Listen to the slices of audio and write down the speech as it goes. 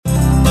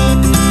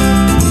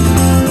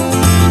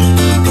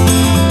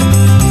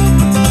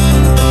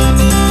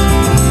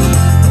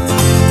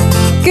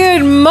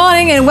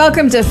and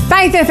welcome to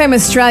Faith FM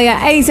Australia,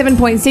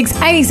 87.6,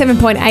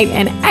 87.8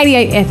 and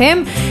 88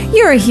 FM.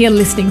 You're here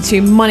listening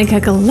to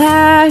Monica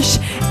Galash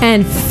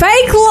and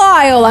Fake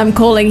Lyle, I'm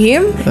calling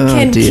him.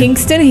 Ken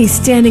Kingston. He's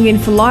standing in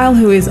for Lyle,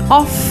 who is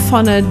off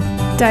on a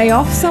day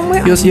off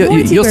somewhere.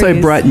 You're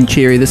so bright and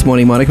cheery this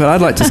morning, Monica, but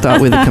I'd like to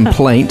start with a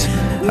complaint.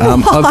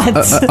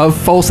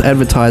 Of false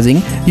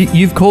advertising.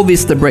 You've called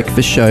this the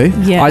breakfast show.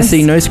 Yes. I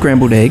see no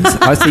scrambled eggs.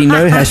 I see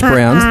no hash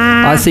browns.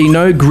 I see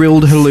no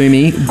grilled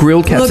halloumi,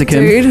 grilled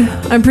capsicum. Look, dude,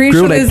 I'm pretty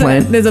sure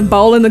there's a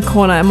bowl in the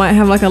corner. It might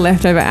have like a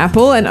leftover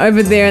apple, and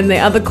over there in the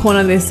other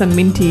corner there's some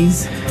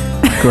minties.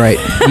 Great.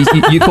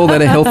 You call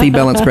that a healthy,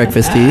 balanced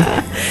breakfast here?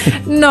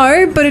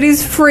 No, but it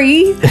is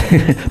free.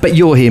 But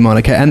you're here,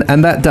 Monica,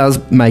 and that does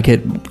make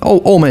it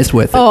almost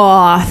worth it.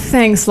 Oh,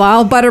 thanks,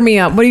 Lyle. Butter me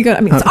up. What do you got?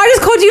 I mean, I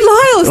just called you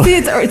Lyle. See,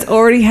 it's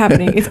already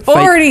happening. It's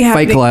already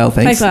happening. Fake Lyle,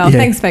 thanks. Fake Lyle. Yeah.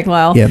 Thanks, Fake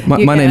Lyle. Yeah,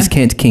 my name's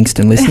Kent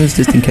Kingston, listeners,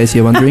 just in case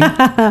you're wondering.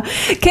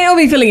 Kent will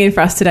be filling in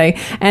for us today,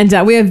 and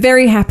we are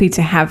very happy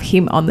to have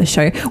him on the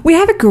show. We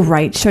have a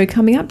great show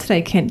coming up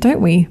today, Kent,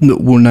 don't we?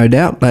 Well, no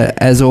doubt,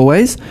 as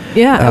always.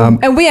 Yeah,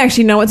 and we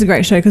actually know it's a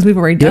great show because we've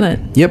already done it.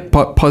 Yep,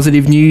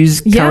 positive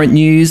news, current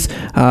news,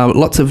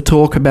 lots of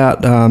talk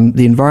about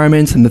the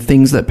environment and the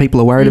things that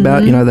people are worried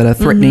about, that are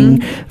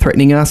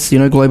threatening us,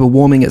 global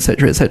warming,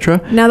 etc., etc.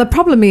 Now, the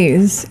problem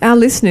is our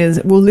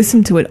listeners will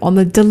listen to it on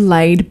the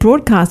delayed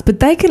broadcast, but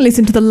they can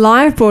listen to the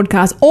live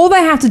broadcast. All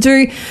they have to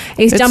do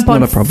is jump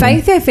on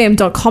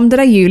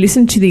faithfm.com.au,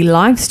 listen to the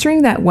live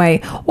stream that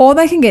way, or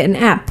they can get an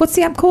app. What's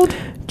the app called?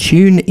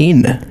 Tune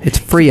In. It's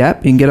a free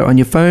app. You can get it on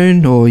your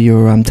phone or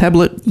your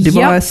tablet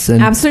device.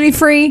 Yep, absolutely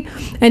free.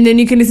 And then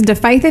you can listen to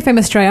Faith FM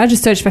Australia.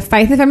 Just search for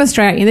Faith FM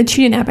Australia in the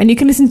Tune In app, and you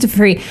can listen to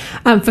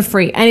for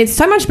free. And it's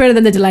so much better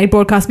than the delayed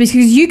broadcast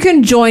because you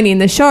can join in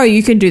the show.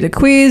 You can do the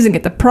quiz and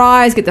get the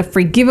prize, get the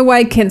free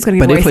giveaway. Kent's going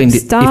to give away some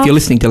stuff. If you're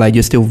listening delayed,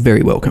 you're still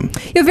very welcome.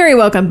 You're very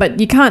welcome, but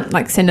you can't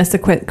send us the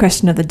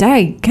question of the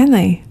day, can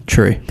they?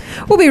 True.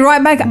 We'll be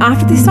right back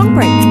after this song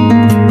break.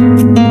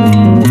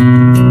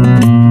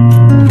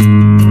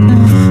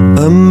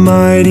 A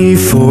mighty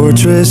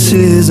fortress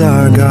is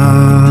our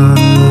God,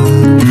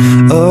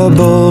 a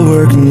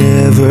bulwark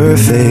never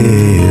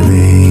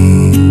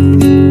failing.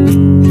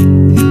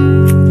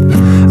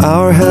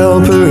 Our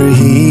helper,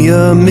 he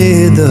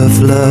amid the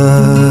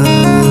flood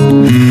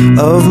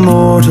of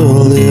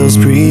mortal ills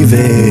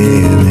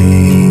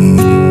prevailing.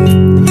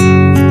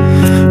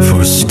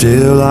 For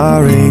still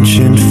our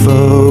ancient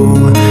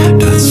foe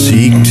doth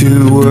seek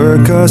to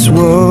work us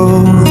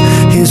woe.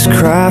 His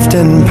craft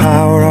and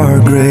power are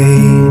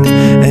great,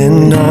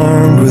 and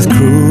armed with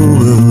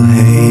cruel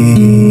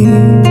hate.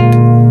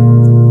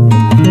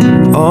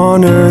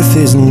 On earth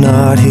is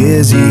not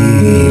his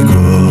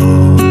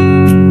equal.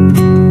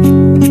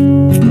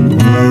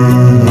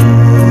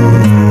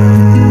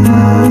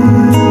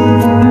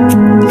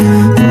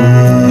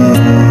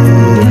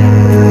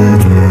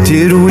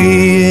 Did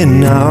we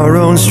in our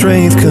own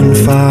strength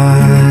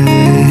confide,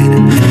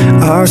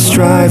 our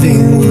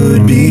striving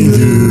would be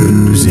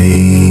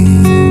losing.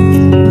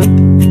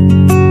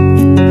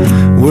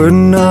 We're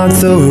not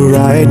the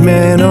right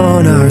man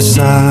on our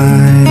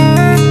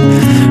side,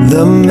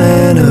 the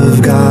man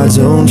of God's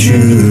own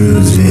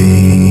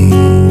choosing.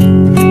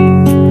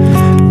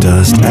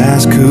 Dost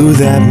ask who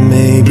that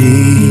may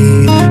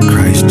be?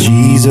 Christ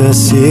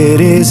Jesus,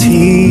 it is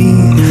he.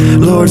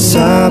 Lord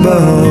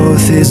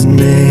Sabaoth, his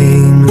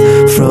name,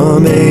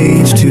 from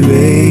age to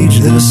age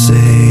the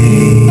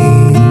same.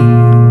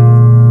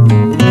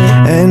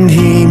 And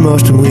he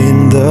must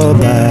win the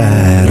battle.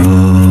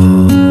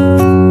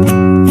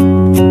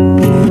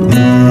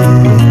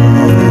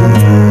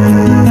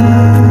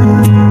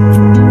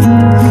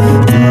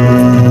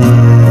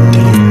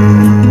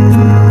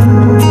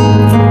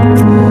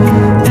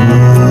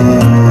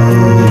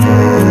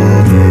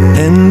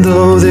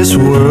 This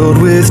world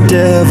with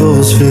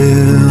devils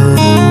filled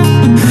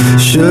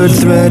should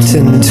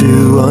threaten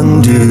to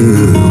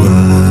undo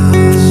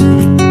us,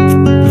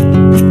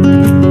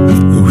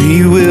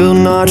 we will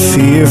not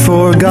fear,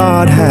 for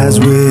God has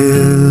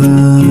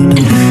willed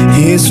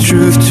his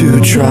truth to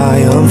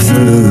triumph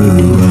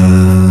through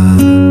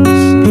us.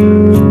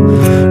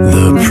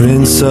 The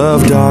Prince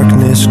of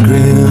Darkness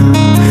grim,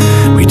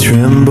 we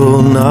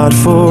tremble not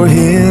for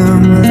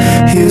him.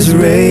 His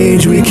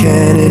rage we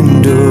can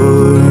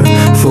endure,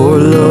 for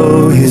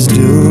lo, his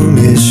doom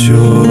is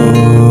sure.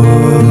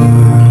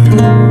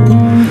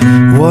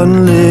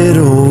 One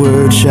little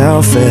word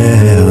shall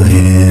fail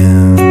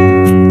him.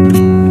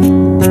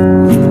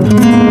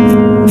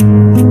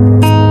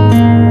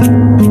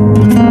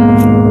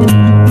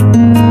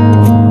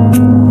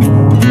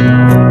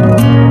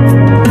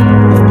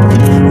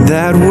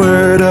 That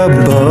word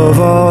above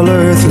all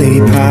earthly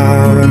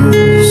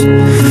powers,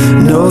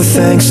 no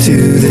thanks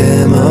to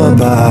them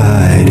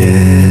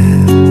abideth.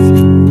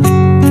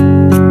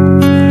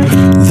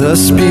 The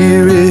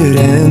Spirit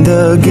and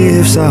the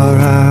gifts are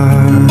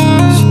ours,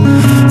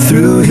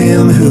 through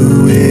him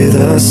who with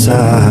us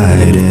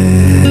sided.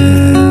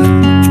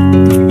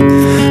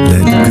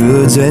 Let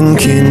goods and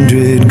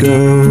kindred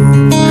go,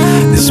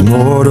 this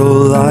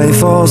mortal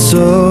life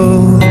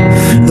also,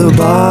 the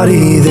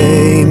body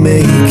they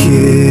may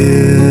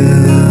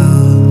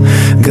kill,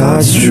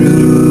 God's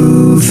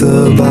truth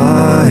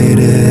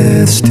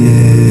abideth still.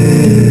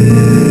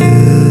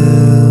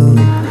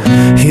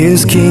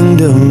 His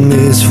kingdom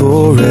is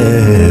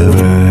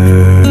forever.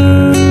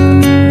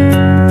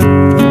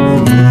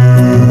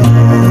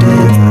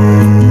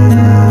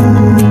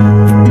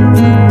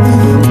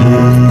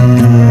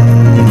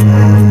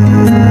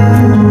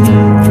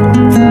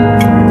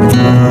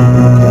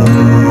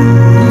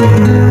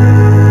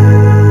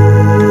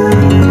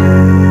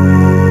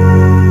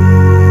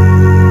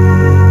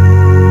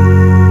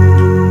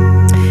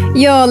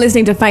 You're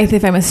listening to Faith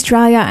FM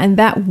Australia, and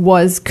that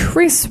was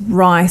Chris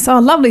Rice. Oh,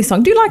 lovely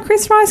song. Do you like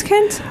Chris Rice,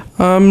 Kent?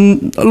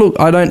 Look,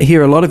 I don't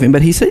hear a lot of him,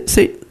 but he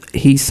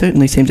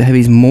certainly seemed to have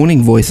his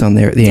morning voice on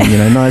there at the end. You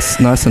know,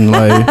 nice and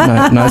low,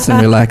 nice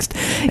and relaxed.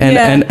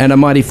 And A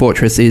Mighty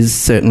Fortress is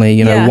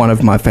certainly one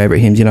of my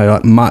favourite hymns. You know,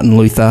 like Martin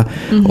Luther.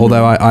 Mm-hmm.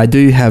 Although I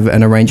do have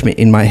an arrangement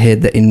in my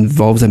head that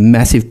involves a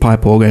massive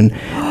pipe organ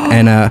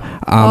and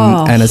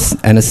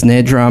a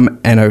snare drum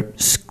and a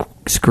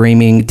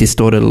screaming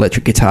distorted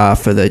electric guitar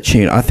for the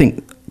tune. I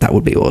think that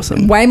would be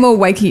awesome. Way more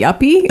wakey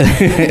uppy.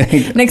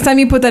 Next time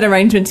you put that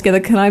arrangement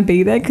together, can I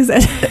be there? Because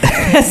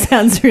that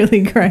sounds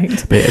really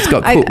great. But it's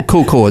got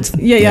cool chords.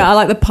 Yeah, I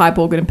like the pipe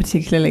organ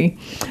particularly.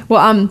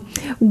 Well,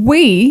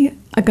 we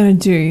are going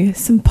to do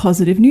some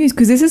positive news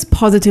because this is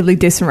Positively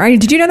Decent Radio.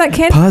 Did you know that,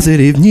 Ken?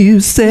 Positive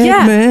news segment.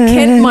 Yeah,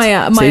 Ken,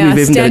 my we've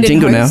even got a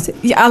jingle host. now.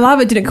 Yeah, I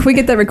love it. Can we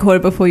get that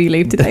recorded before you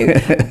leave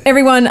today?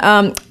 Everyone,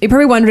 you're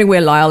probably wondering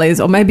where Lyle is,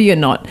 or maybe you're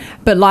not,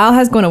 but Lyle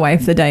has gone away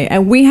for the day,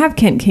 and we have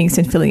Kent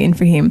Kingston filling in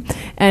for him.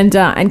 And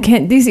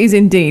Kent, this is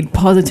indeed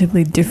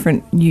Positively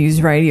Different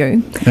News Radio.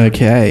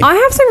 Okay. I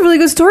have some really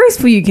good stories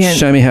for you, Kent.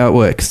 Show me how it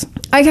works.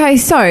 Okay,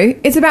 so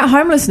it's about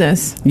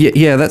homelessness.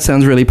 Yeah, that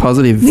sounds really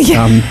positive.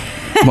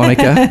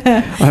 Monica,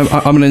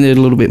 I'm going to need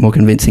a little bit more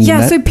convincing than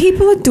that. So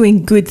people are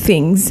doing good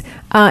things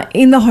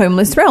in the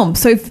homeless realm.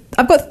 So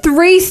I've got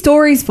 3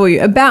 stories for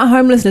you about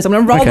homelessness. I'm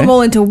going to roll them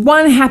all into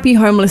one happy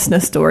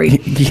homelessness story.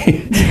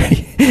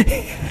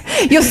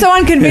 You're so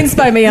unconvinced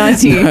by me,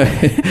 aren't you? No,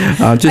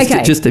 I'm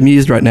just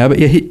amused right now, but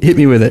yeah, hit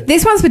me with it.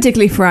 This one's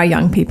particularly for our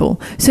young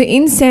people. So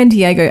in San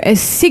Diego, a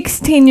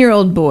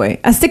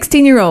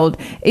 16-year-old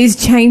is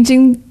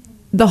changing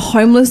the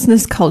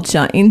homelessness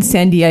culture in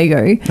San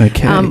Diego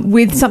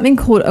with something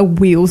called a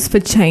Wheels for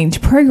Change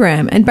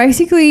program. And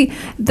basically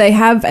they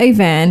have a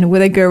van where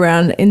they go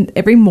around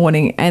every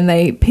morning and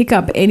they pick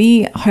up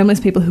any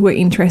homeless people who are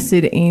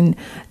interested in,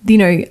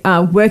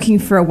 working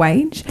for a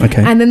wage.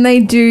 Okay. And then they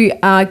do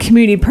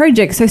community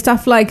projects. So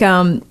stuff like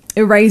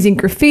erasing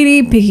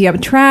graffiti, picking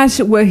up trash,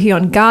 working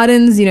on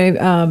gardens,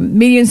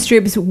 median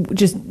strips,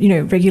 just,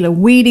 regular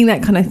weeding,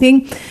 that kind of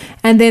thing.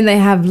 And then they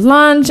have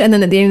lunch, and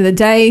then at the end of the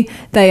day,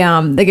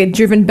 they get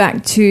driven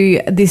back to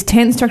this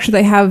tent structure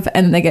they have,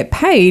 and they get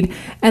paid,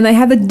 and they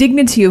have the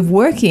dignity of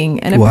working.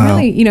 And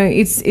apparently,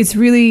 it's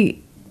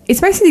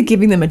basically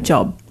giving them a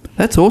job.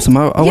 That's awesome.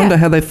 I wonder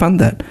how they fund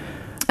that.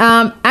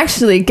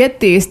 Actually, get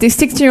this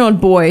 16-year-old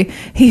boy,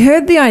 he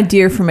heard the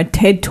idea from a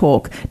TED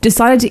Talk,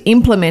 decided to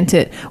implement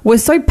it,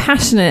 was so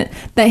passionate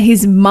that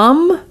his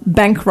mum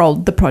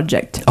bankrolled the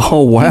project.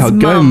 Oh, wow.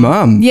 Go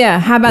mum. Yeah,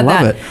 how about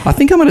that? Love it. I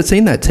think I might have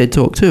seen that TED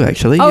Talk too,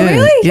 actually. Oh,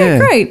 really? Yeah,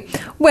 great.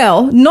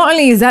 Well, not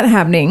only is that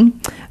happening,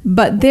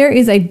 but there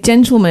is a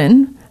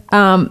gentleman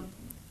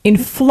in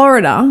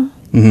Florida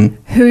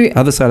who...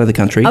 Other side of the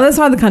country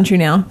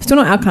now. Still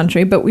not our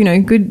country, but,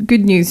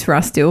 good news for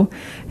us still.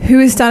 Who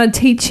has started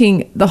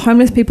teaching the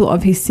homeless people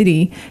of his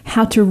city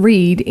how to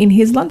read in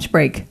his lunch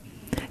break.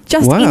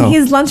 Just in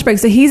his lunch break.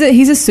 So he's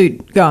a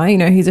suit guy,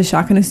 he's a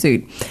shark in a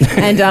suit.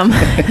 And...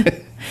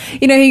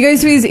 he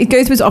goes to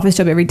his office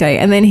job every day,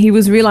 and then he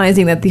was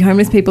realizing that the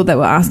homeless people that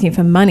were asking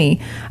for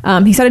money,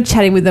 he started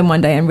chatting with them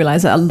one day and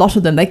realized that a lot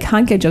of them, they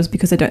can't get jobs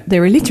because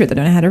they're illiterate, they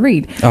don't know how to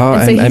read. Oh,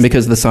 and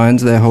because the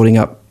signs they're holding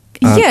up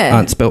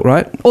aren't spelt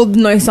right, or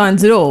no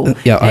signs at all.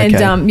 Yeah,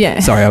 okay.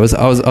 And sorry, I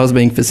was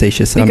being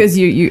facetious because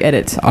you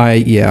edit.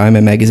 I'm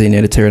a magazine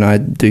editor, and I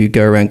do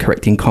go around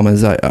correcting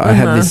commas. I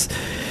have this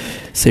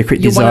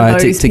secret desire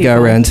to go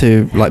around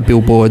to like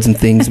billboards and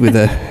things with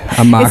a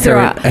marker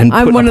and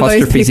put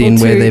apostrophes in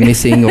where they're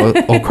missing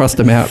or crossed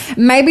them out.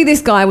 Maybe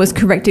this guy was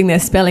correcting their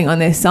spelling on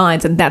their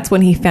signs, and that's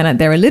when he found out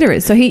they're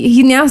illiterate. So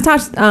he now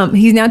starts.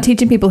 He's now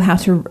teaching people how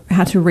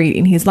to read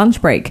in his lunch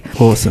break.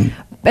 Awesome.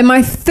 And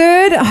my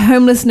third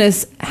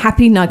homelessness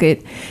happy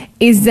nugget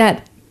is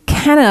that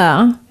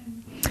Canada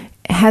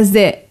has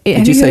their...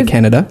 Did you say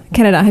Canada?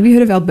 Canada. Have you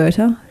heard of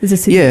Alberta? There's a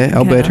city. Yeah,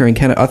 Alberta in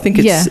Canada. I think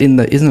it's isn't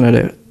it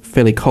a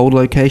fairly cold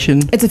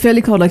location? It's a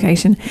fairly cold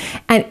location.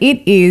 And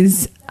it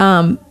is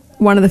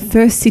one of the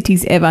first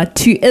cities ever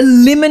to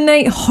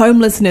eliminate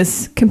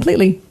homelessness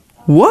completely.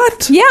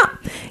 What? Yeah.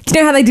 Do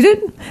you know how they did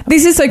it?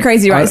 This is so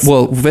crazy, right?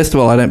 Well, first of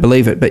all, I don't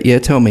believe it, but yeah,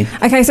 tell me.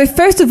 Okay, so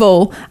first of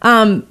all...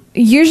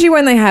 usually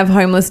when they have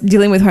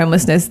dealing with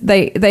homelessness,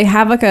 they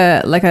have like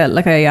a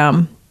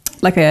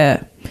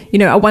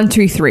a 1,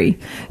 2, 3.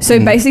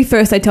 So basically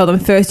first they tell them,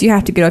 first you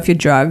have to get off your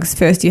drugs.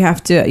 First you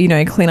have to,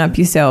 clean up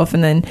yourself.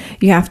 And then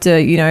you have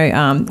to,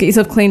 get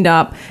yourself cleaned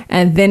up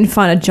and then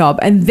find a job.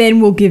 And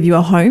then we'll give you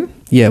a home.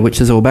 Yeah,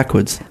 which is all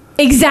backwards.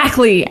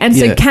 Exactly. And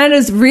so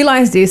Canada's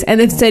realised this and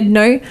they've said,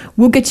 no,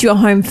 we'll get you a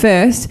home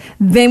first.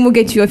 Then we'll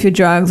get you off your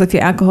drugs, off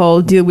your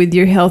alcohol, deal with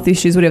your health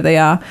issues, whatever they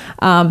are.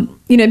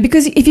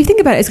 Because if you think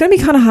about it, it's going to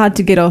be kind of hard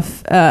to get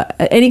off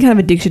any kind of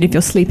addiction if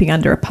you're sleeping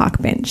under a park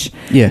bench.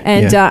 Yeah.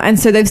 And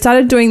so they've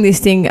started doing this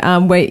thing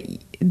where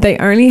they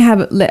only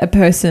let a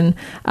person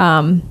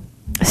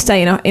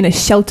stay in a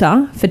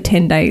shelter for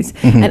 10 days.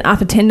 Mm-hmm. And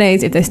after 10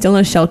 days, if they're still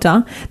in a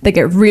shelter, they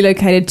get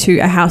relocated to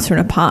a house or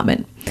an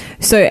apartment.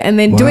 So, and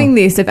then doing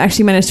this, they've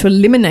actually managed to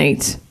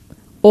eliminate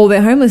all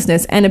their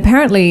homelessness. And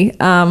apparently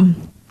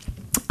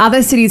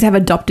other cities have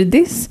adopted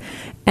this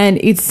and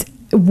it's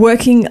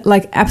working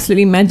like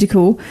absolutely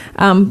magical.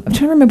 I'm trying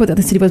to remember what the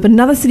other city was, but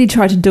another city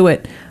tried to do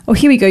it. Oh,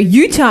 here we go.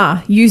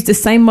 Utah used the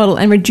same model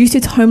and reduced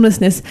its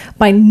homelessness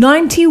by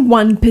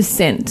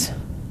 91%.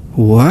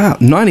 Wow,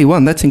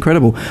 91, that's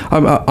incredible.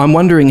 I'm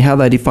wondering how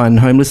they define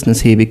homelessness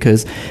here,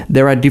 because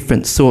there are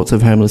different sorts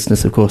of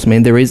homelessness, of course. I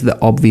mean, there is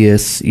the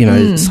obvious,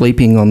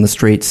 sleeping on the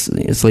streets,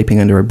 sleeping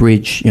under a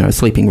bridge,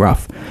 sleeping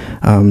rough,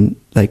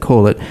 they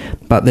call it.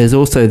 But there's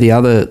also the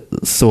other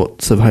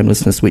sorts of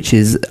homelessness, which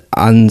is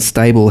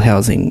unstable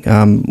housing,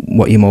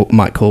 what you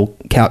might call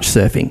couch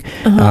surfing,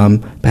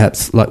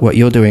 perhaps like what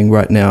you're doing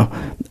right now.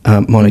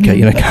 Monica,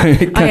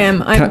 I'm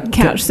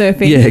couch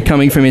surfing. Yeah,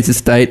 coming from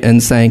interstate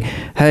and saying,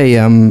 hey,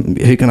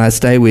 who can I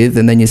stay with?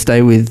 And then you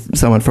stay with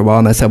someone for a while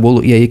and they say,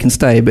 well, yeah, you can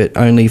stay, but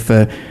only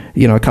for,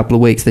 a couple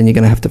of weeks, then you're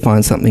going to have to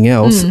find something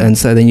else. And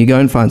so then you go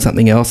and find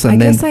something else.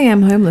 And I guess I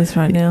am homeless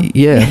right now.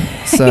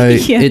 Yeah. So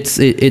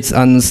it's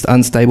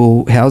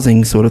unstable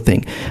housing sort of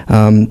thing.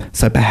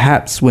 So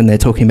perhaps when they're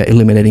talking about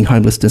eliminating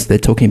homelessness, they're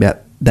talking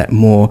about that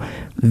more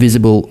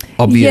visible,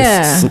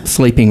 obvious,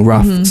 sleeping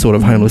rough sort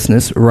of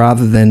homelessness,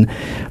 rather than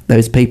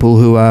those people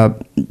who are,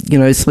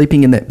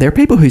 sleeping in there are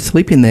people who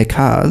sleep in their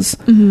cars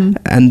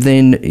and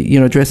then,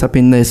 dress up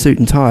in their suit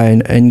and tie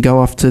and go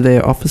off to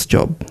their office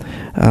job.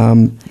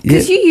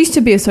 Because you used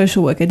to be a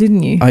social worker,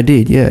 didn't you? I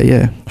did,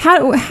 yeah. How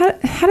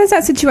does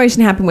that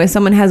situation happen where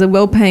someone has a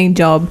well-paying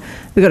job,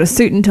 they've got a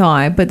suit and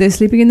tie, but they're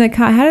sleeping in their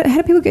car? How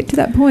do people get to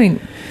that point?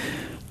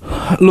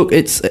 Look,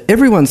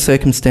 everyone's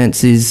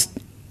circumstance is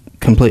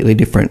completely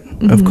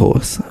different, of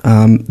course.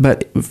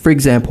 But for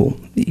example,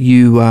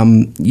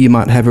 you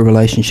might have a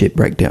relationship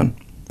breakdown.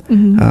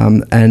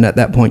 And at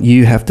that point,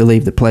 you have to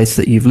leave the place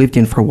that you've lived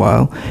in for a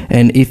while.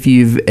 And if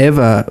you've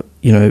ever,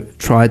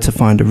 tried to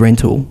find a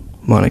rental,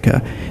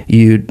 Monica,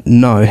 you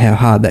know how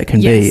hard that can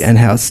be and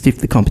how stiff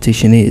the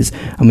competition is.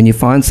 I mean, you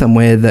find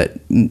somewhere that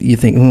you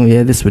think, oh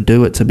yeah, this would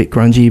do. It's a bit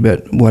grungy,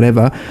 but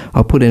whatever.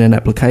 I'll put in an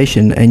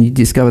application, and you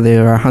discover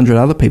there are 100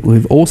 other people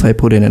who've also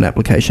put in an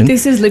application.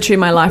 This is literally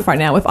my life right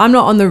now. If I'm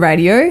not on the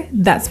radio,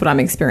 that's what I'm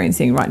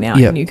experiencing right now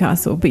in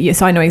Newcastle. But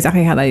yes, I know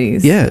exactly how that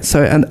is. Yeah.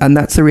 So and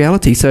that's the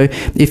reality. So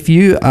if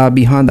you are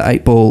behind the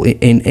eight ball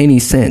in any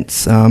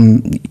sense,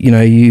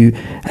 you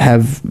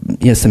have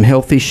some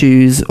health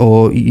issues,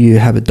 or you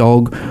have a dog,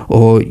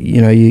 or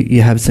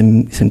you have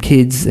some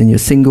kids and you're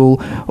single,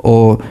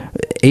 or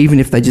even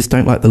if they just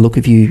don't like the look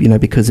of you,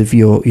 because of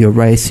your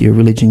race, your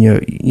religion, your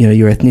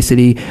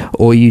ethnicity,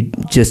 or you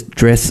just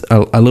dress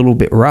a little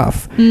bit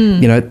rough,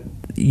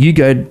 you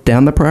go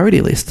down the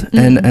priority list.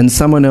 And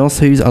someone else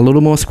who's a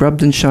little more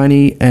scrubbed and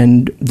shiny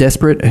and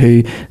desperate,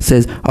 who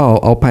says, oh,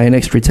 I'll pay an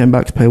extra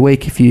 $10 per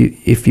week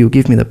if you'll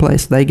give me the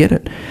place, they get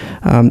it.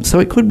 So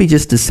it could be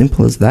just as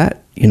simple as that.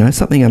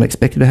 Something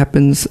unexpected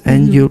happens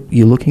and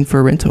you're looking for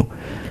a rental.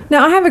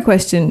 Now, I have a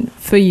question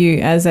for you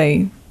as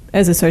a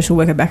social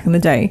worker back in the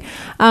day.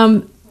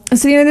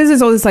 So,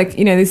 there's all this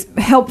this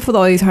help for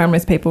all these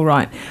homeless people,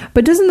 right?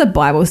 But doesn't the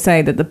Bible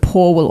say that the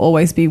poor will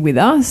always be with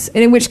us?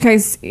 And in which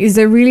case, is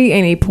there really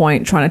any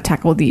point trying to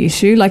tackle the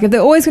issue? Like, if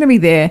they're always going to be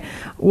there,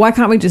 why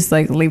can't we just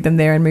leave them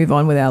there and move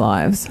on with our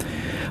lives?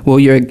 Well,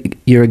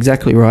 you're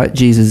exactly right.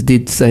 Jesus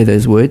did say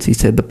those words. He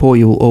said, the poor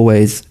you will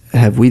always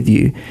have with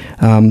you.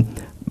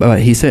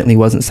 But he certainly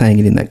wasn't saying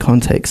it in that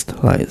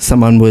context. Like,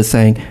 someone was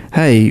saying,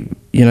 hey,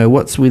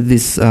 what's with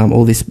this,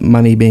 all this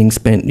money being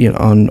spent,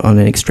 on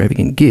an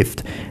extravagant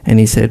gift? And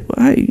he said,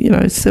 well,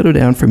 hey, settle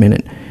down for a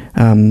minute.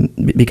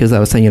 Because they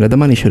were saying, the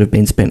money should have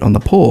been spent on the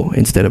poor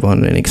instead of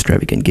on an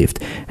extravagant gift.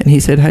 And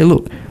he said, hey,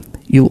 look,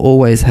 you'll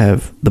always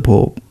have the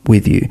poor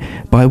with you,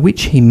 by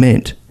which he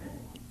meant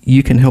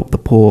you can help the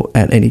poor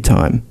at any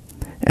time.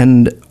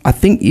 And I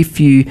think if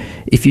you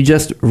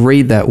just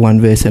read that one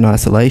verse in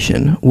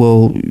isolation,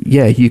 well,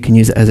 yeah, you can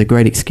use it as a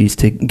great excuse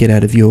to get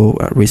out of your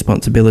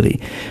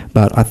responsibility.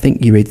 But I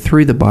think you read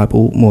through the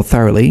Bible more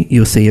thoroughly,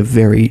 you'll see a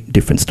very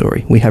different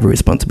story. We have a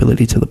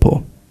responsibility to the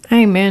poor.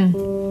 Amen.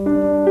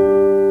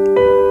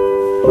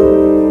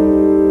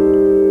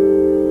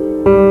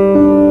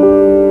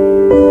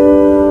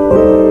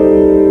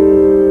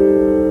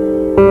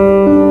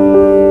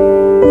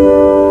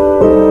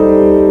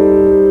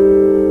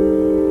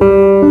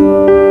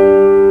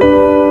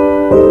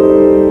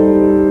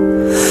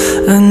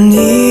 I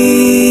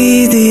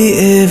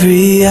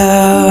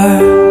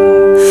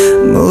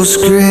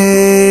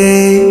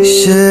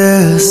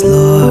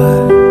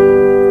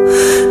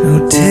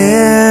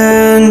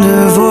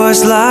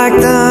voice like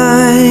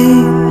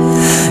thine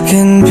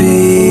can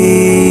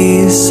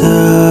peace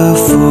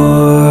afford.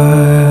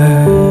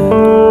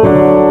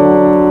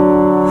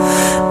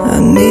 I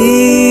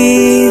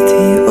need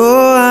thee,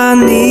 oh I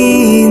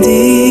need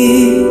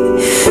thee,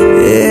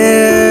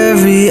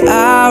 every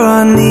hour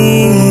I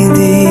need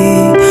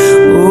thee.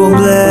 Oh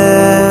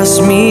bless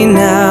me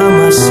now,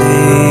 my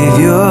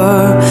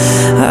Savior,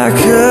 I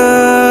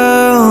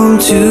come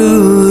to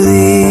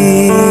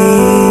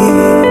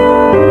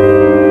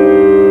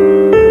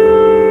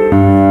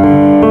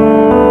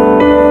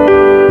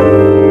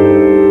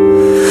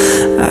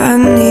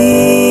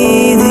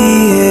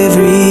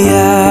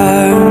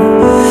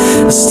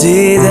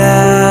stay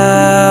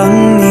thou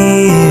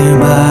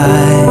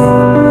nearby.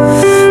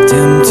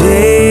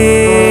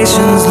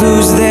 Temptations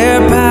lose their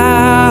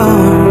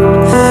power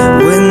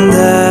when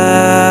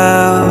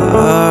thou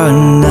art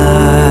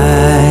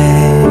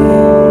nigh.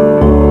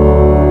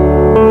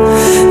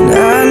 And I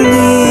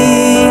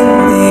need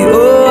thee,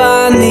 oh I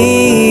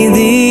need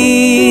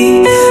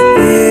thee,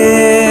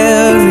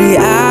 every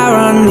hour I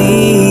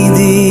need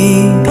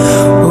thee.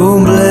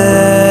 Oh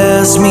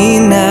bless me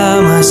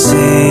now, my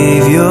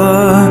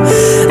Savior,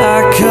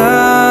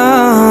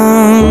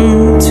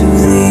 come to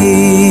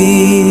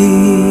thee.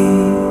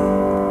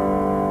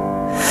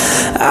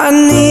 I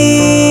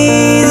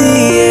need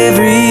thee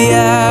every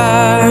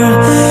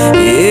hour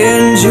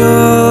in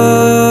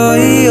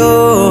joy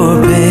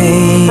or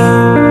pain.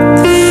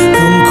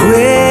 Come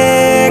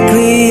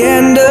quickly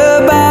and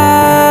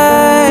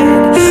abide,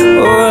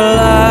 or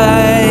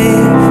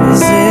life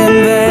is in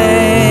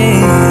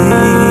vain.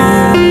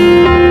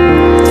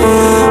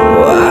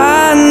 Oh,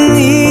 I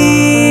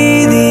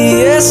need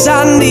thee, yes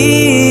I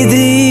need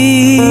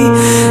thee,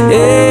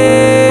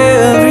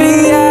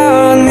 every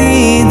hour I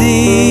need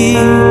thee.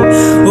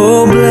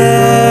 Oh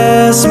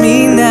bless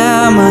me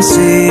now, my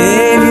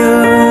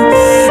Savior,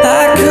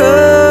 I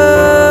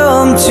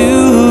come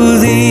to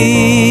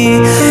thee.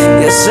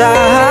 Yes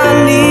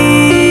I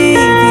need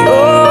thee,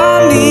 oh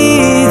I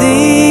need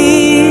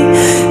thee,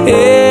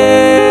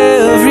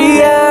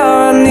 every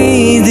hour I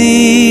need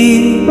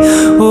thee.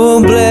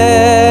 Oh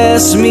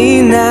bless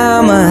me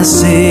now, my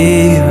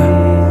Savior,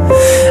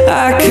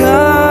 I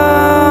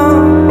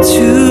come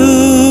to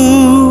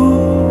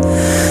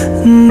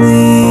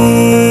thee.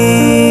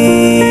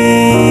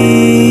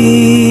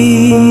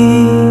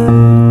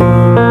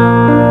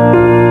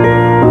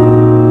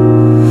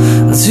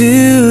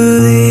 To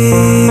thee.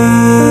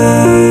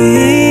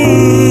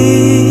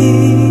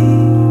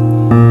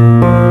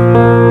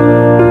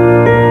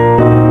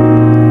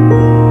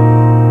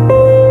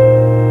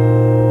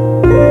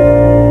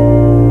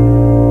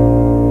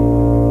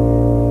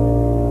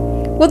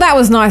 Well, that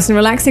was nice and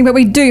relaxing, but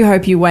we do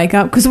hope you wake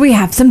up because we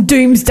have some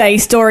doomsday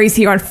stories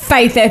here on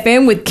Faith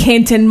FM with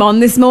Kent and Mon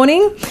this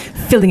morning.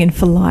 Filling in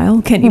for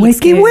Lyle. Kent, you look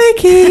scared.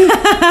 Wakey.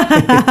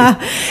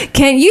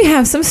 Kent, you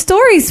have some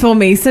stories for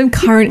me, some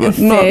current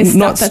affairs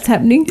stuff that's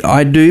happening.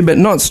 I do, but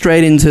not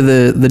straight into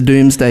the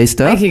doomsday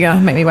stuff. Make you go.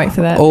 Make me wait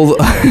for that.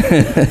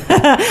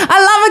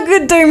 I love a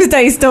good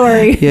doomsday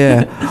story.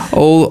 Yeah.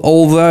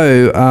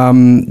 Although,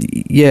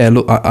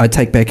 look, I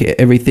take back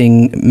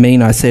everything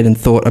mean I said and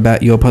thought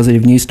about your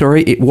positive news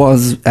story. It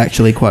was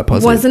actually quite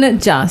positive. Wasn't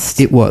it just?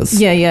 It was.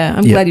 Yeah.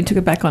 I'm glad you took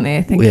it back on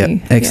air. Thank you.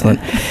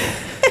 Excellent.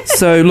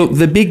 So, look,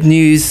 the big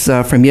news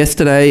from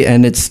yesterday,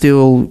 and it's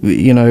still,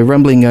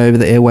 rumbling over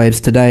the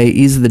airwaves today,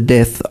 is the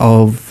death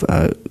of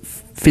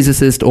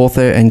physicist,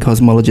 author and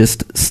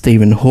cosmologist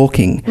Stephen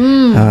Hawking,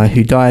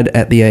 who died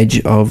at the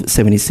age of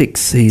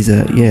 76. He's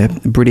a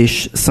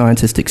British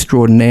scientist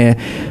extraordinaire,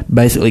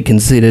 basically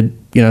considered,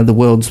 the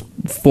world's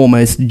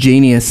foremost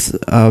genius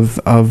of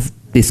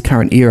this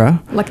current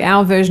era. Like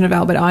our version of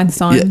Albert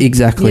Einstein. Yeah,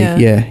 exactly.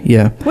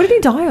 Yeah. What did he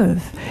die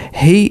of?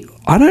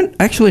 I don't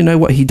actually know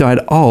what he died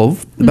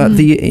of, but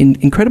the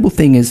incredible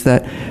thing is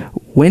that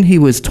when he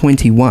was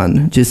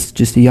 21, just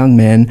a young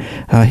man,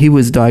 he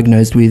was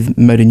diagnosed with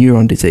motor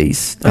neuron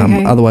disease,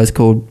 otherwise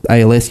called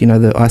ALS,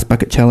 the Ice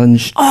Bucket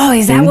Challenge. Oh,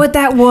 is that what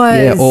that was?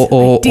 Yeah,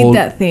 or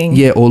that thing.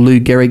 Yeah, or Lou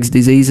Gehrig's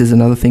disease is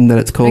another thing that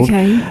it's called.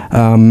 Okay.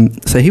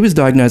 So he was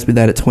diagnosed with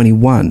that at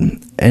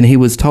 21, and he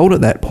was told at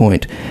that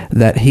point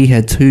that he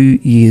had 2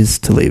 years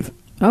to live.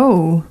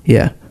 Oh.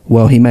 Yeah.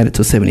 Well, he made it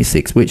to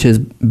 76, which is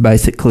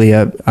basically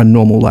a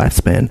normal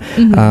lifespan.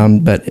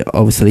 But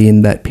obviously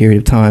in that period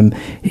of time,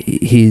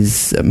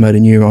 his motor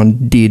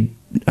neuron did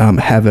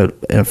have an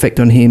effect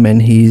on him,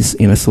 and he's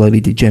slowly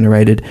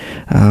degenerated,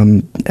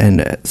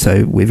 and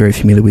so we're very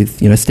familiar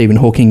with Stephen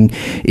Hawking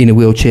in a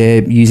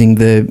wheelchair using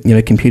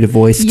the computer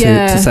voice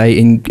to say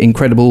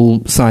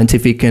incredible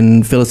scientific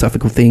and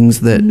philosophical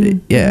things that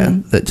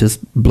that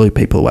just blew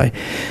people away.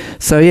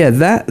 So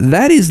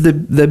that is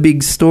the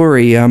big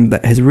story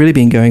that has really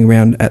been going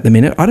around at the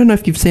minute. I don't know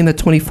if you've seen the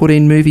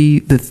 2014 movie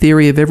The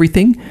Theory of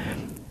Everything.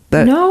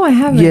 No, I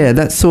haven't. Yeah,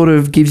 that sort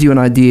of gives you an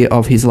idea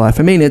of his life.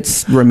 I mean,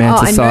 it's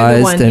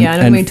romanticised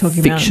and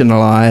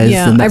fictionalised.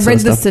 Yeah, and I've read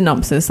the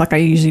synopsis like I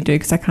usually do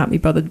because I can't be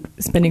bothered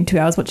spending 2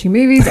 hours watching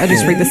movies. I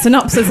just read the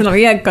synopsis and I'm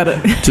like, yeah, got it.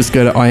 Just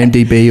go to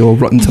IMDb or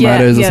Rotten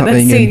Tomatoes or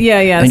something. And go,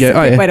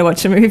 oh, yeah. Way to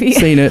watch a movie.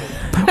 Seen it.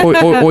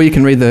 Or you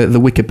can read the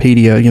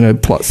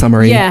Wikipedia, plot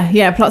summary.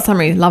 Yeah, plot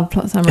summary. Love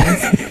plot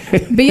summaries.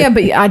 but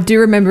I do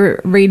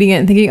remember reading it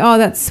and thinking, oh,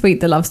 that's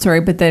sweet, the love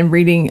story. But then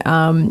reading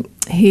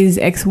his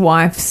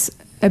ex-wife's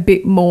a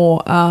bit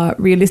more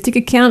realistic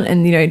account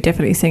and,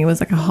 definitely seeing it was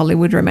like a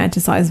Hollywood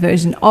romanticized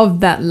version of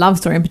that love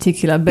story in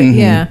particular. But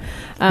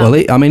well,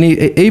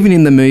 even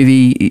in the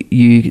movie,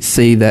 you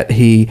see that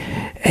he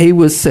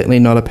was certainly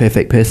not a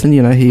perfect person.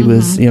 He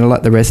was,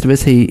 like the rest of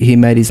us, he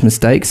made his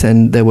mistakes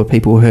and there were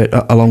people hurt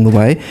along the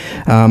way.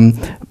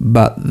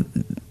 But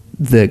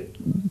the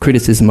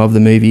criticism of the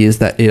movie is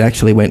that it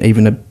actually went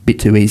even a bit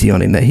too easy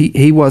on him, that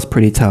he was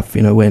pretty tough,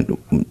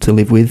 went to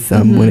live with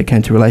when it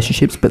came to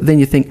relationships. But then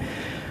you think,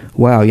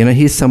 wow,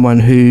 here's someone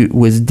who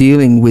was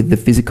dealing with the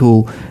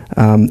physical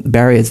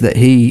barriers that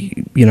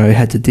he,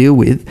 had to deal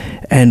with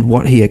and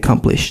what he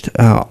accomplished.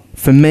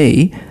 For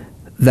me,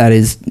 that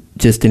is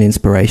just an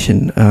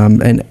inspiration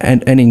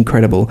and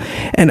incredible.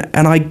 And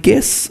I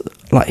guess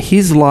like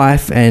his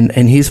life and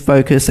his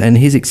focus and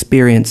his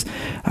experience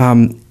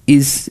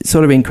is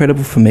sort of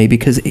incredible for me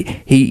because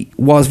he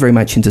was very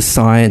much into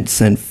science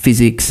and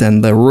physics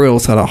and the real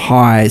sort of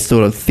high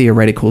sort of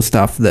theoretical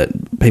stuff that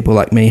people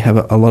like me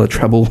have a lot of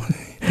trouble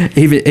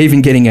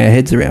even getting our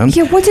heads around.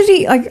 Yeah, what did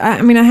he like?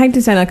 I mean, I hate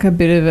to sound like a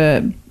bit of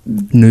a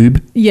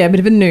noob. Yeah, a bit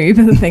of a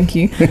noob. Thank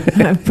you.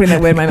 I'm putting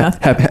that word in my mouth.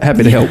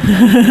 Happy to help.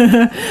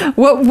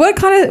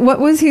 What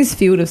was his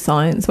field of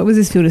science? What was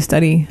his field of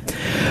study?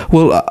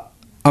 Well,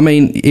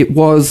 it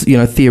was,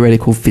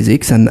 theoretical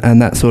physics and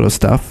that sort of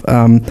stuff.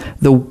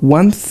 The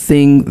one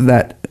thing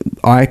that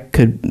I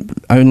could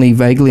only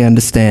vaguely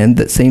understand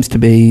that seems to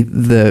be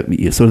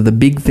the sort of the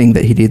big thing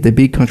that he did, the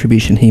big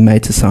contribution he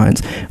made to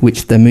science,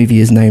 which the movie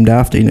is named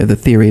after, the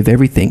theory of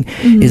everything,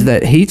 is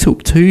that he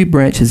took two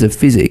branches of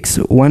physics.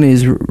 One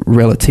is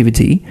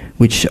relativity,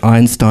 which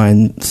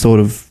Einstein sort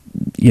of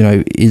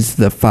is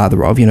the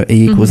father of, E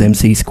equals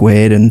mc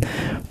squared and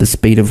the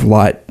speed of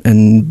light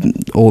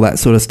and all that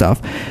sort of stuff.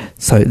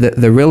 So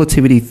the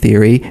relativity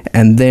theory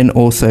and then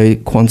also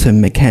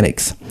quantum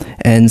mechanics.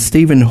 And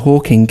Stephen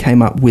Hawking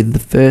came up with the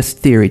first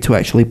theory to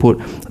actually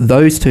put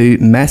those two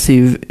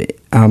massive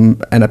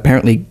and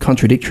apparently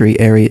contradictory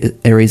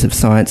areas of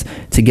science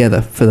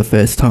together for the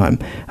first time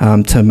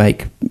to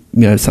make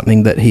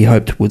something that he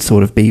hoped would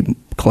sort of be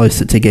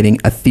closer to getting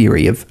a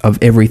theory of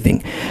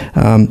everything.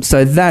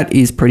 So that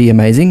is pretty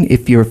amazing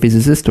if you're a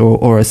physicist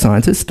or a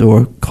scientist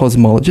or a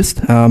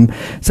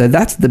cosmologist. So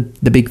that's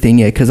the big thing,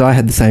 because I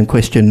had the same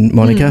question,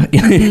 Monica.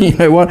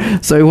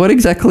 What? So what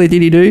exactly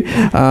did he do?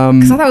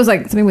 Because I thought it was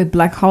like something with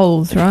black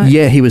holes, right?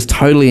 Yeah, he was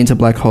totally into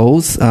black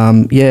holes.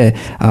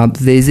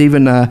 There's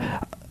even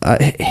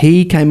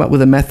he came up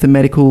with a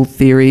mathematical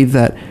theory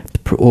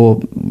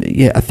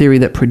a theory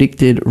that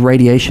predicted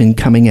radiation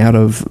coming out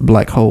of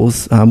black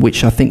holes,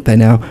 which I think they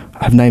now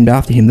have named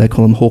after him. They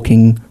call them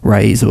Hawking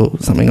rays or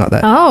something like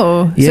that.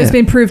 Oh, so it's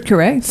been proved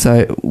correct?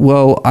 So,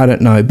 well, I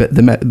don't know, but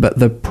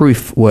the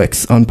proof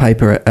works on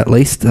paper at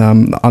least.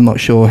 I'm not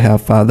sure how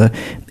far the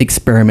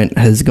experiment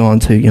has gone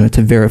to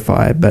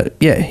verify, but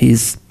yeah,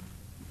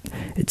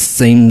 it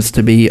seems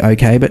to be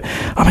okay. But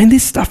I mean,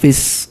 this stuff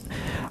is.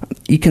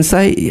 You can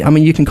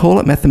call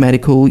it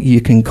mathematical,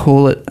 you can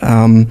call it,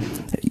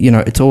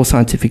 it's all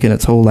scientific and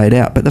it's all laid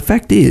out. But the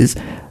fact is,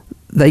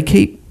 they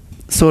keep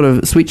sort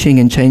of switching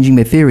and changing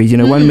their theories.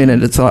 1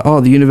 minute it's like,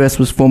 the universe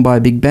was formed by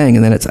a big bang,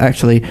 and then it's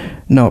actually,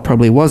 no, it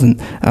probably wasn't.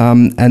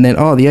 And then,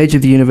 the age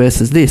of the universe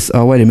is this.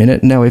 Oh, wait a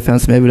minute, now we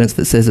found some evidence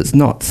that says it's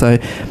not. So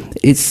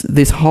it's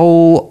this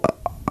whole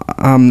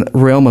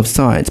realm of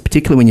science,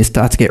 particularly when you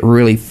start to get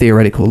really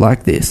theoretical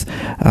like this,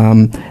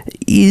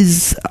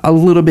 is a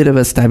little bit of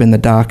a stab in the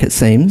dark, it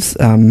seems.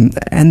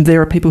 And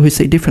there are people who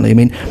see it differently. I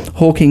mean,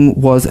 Hawking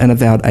was an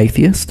avowed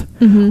atheist,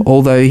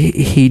 although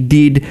he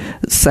did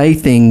say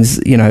things,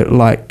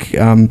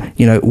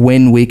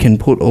 when we can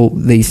put all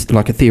these,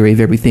 like a theory of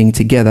everything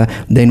together,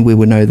 then we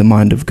will know the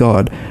mind of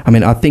God. I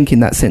mean, I think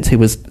in that sense he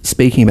was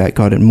speaking about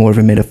God in more of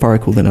a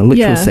metaphorical than a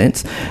literal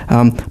sense.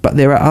 But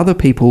there are other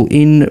people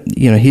in,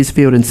 his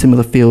field and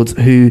similar fields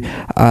who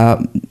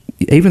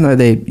even though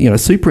they're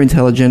super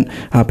intelligent,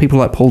 people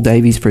like Paul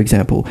Davies, for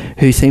example,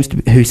 who seem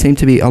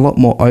to be a lot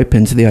more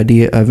open to the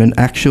idea of an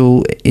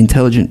actual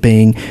intelligent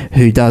being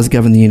who does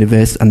govern the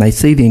universe, and they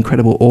see the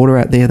incredible order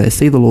out there, they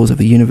see the laws of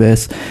the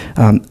universe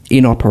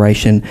in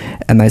operation,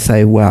 and they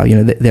say, wow,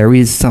 there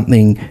is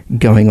something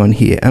going on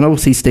here. And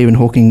obviously Stephen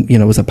Hawking,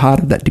 was a part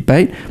of that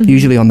debate,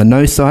 usually on the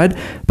no side,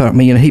 but I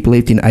mean, he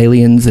believed in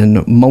aliens and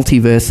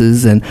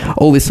multiverses and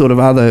all this sort of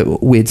other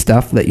weird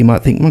stuff that you might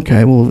think,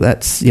 okay, well,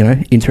 that's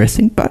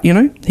interesting, but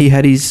he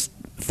had his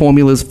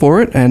formulas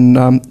for it, and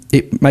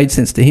it made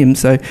sense to him.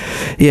 So,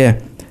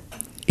 yeah,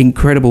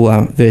 incredible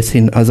verse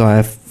in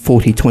Isaiah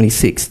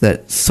 40:26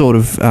 that sort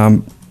of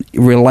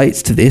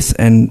relates to this,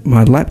 and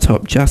my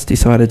laptop just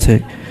decided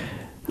to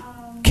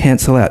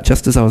cancel out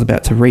just as I was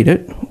about to read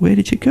it. Where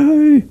did you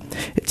go?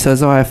 It's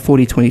Isaiah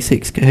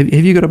 40:26.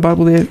 Have you got a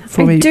Bible there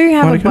for me? I do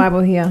have Monica? a Bible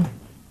here.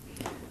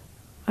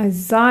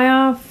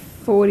 Isaiah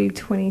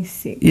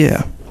 40:26.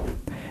 Yeah.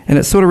 And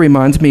it sort of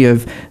reminds me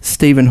of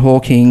Stephen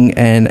Hawking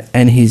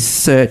and his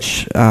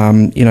search,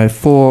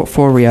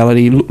 for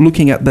reality,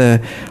 looking at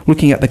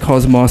the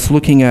cosmos,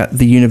 looking at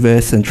the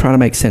universe, and trying to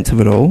make sense of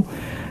it all.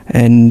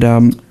 And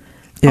I'll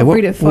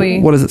read it for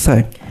you. What does it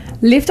say?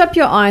 Lift up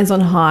your eyes on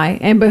high,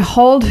 and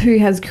behold who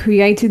has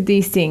created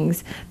these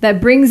things,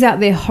 that brings out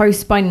their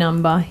hosts by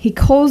number. He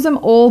calls them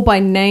all by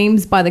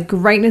names by the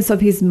greatness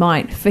of his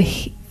might.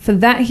 For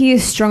that he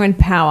is strong in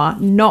power,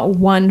 not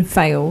one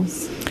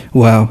fails.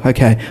 Wow.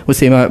 Okay. Well,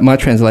 see, my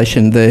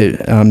translation,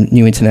 the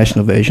New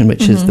International Version,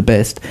 which is the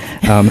best,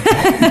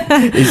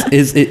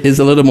 is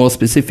a little more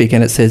specific,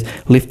 and it says,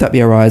 "Lift up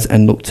your eyes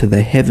and look to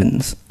the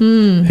heavens.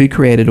 Who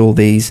created all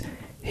these?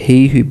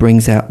 He who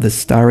brings out the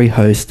starry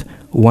host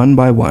one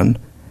by one,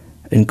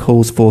 and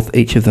calls forth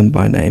each of them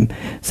by name."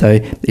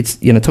 So it's,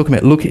 talking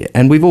about look,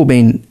 and we've all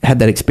had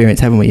that experience,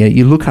 haven't we?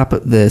 You look up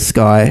at the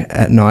sky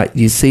at night,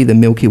 you see the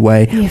Milky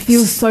Way. You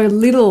feel so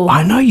little.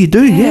 I know you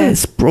do, yeah,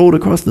 sprawled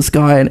across the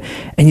sky,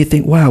 and you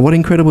think, wow, what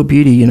incredible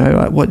beauty,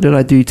 like, what did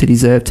I do to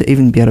deserve to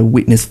even be able to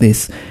witness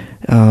this?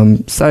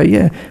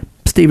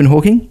 Stephen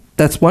Hawking,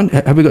 that's one.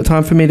 Have we got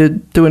time for me to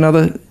do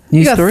another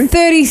news story?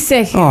 30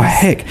 seconds. Oh,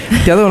 heck.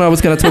 The other one I was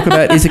going to talk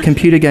about is a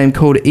computer game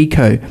called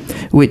Eco,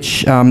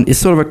 which is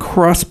sort of a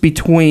cross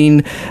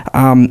between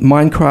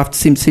Minecraft,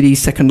 SimCity,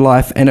 Second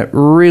Life, and it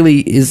really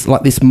is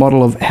like this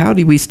model of how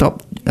do we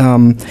stop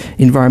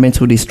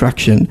environmental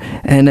destruction,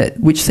 and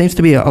which seems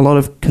to be a lot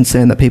of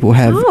concern that people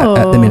have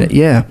at the minute.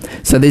 Yeah.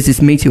 So there's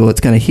this meteor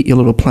that's going to hit your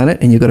little planet,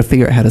 and you've got to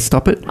figure out how to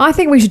stop it. I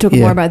think we should talk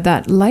more about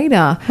that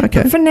later.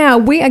 Okay. But for now,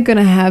 we are going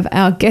to have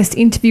our guest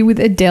interview with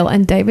Adele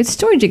and David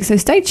Stojic. So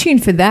stay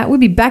tuned for that. We'll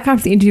be back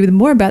after the interview with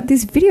more about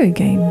this video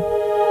game.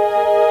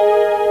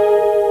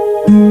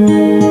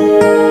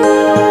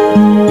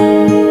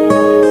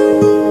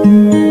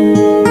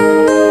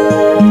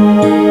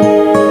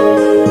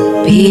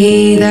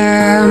 Be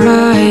thou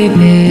my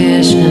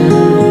vision,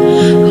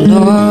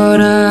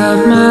 Lord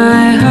of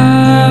my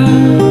heart.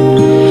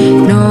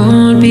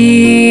 Not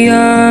be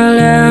all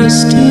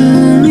else to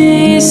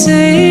me,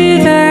 say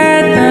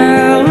that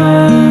thou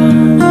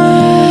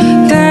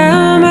art.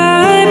 Thou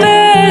my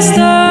best,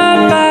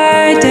 or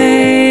by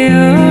day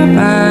or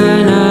by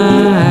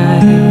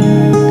night.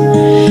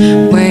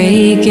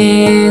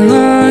 Waking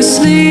or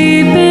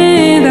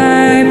sleeping,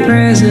 thy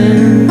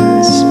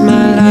presence,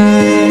 my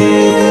life.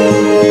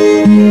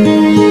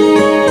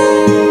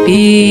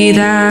 Be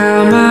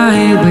thou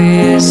my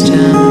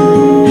wisdom,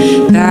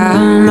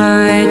 thou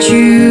my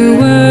true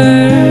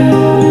word.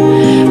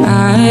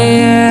 I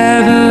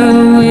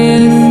ever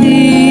with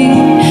thee,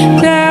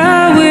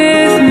 thou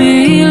with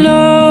me,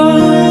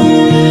 Lord.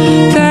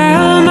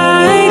 Thou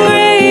my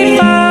great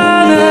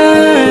Father,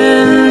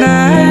 and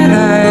I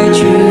thy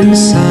true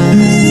Son.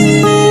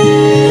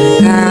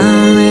 Thou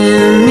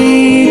in me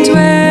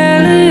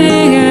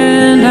dwelling,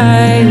 and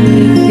I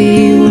with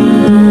thee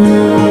one.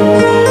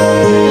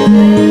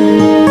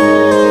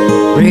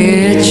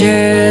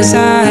 Riches I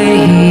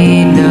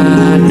heed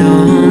not, no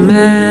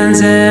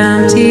man's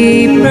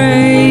empty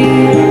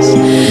praise.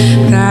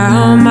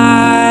 Thou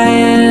my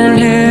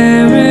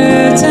inheritance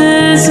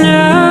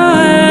now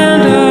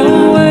and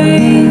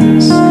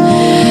always.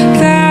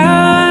 Thou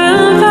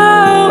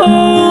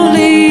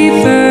only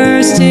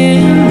first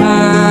in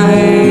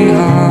my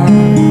heart.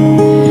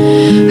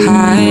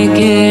 High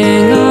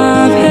King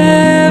of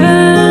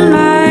heaven,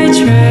 my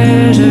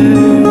treasure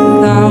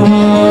thou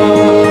art.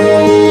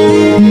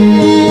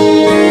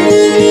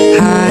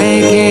 High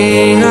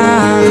King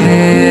of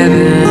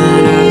heaven,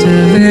 after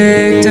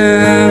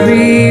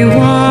victory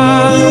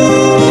won,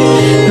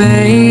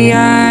 may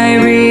I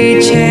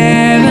reach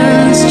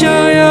heaven's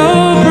joy,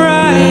 oh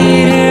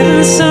bright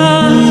heaven's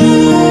sun.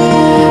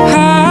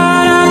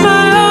 Heart of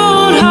my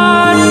own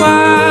heart,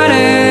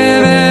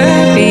 whatever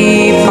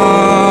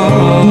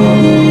befall,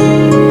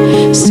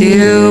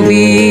 still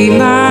be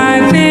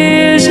my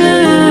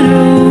vision, O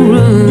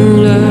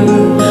ruler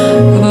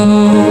of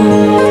all.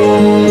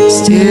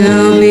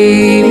 Still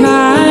be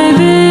my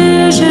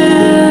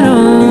vision, O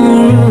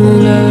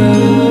ruler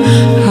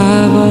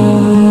of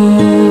all.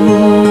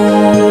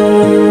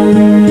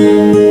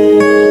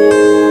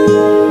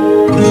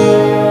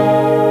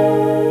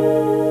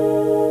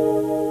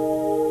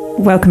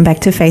 Welcome back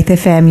to Faith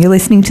FM. You're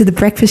listening to The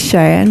Breakfast Show,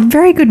 and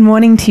very good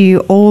morning to you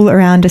all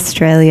around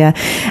Australia,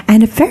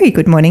 and a very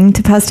good morning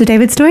to Pastor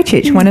David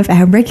Stojic, one of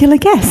our regular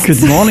guests.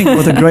 Good morning.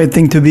 What a great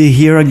thing to be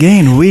here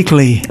again,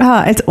 weekly.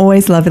 Oh, it's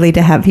always lovely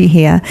to have you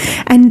here.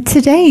 And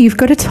today you've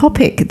got a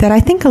topic that I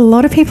think a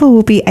lot of people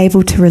will be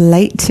able to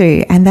relate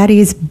to, and that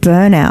is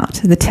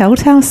burnout, the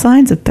telltale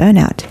signs of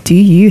burnout. Do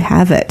you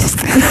have it?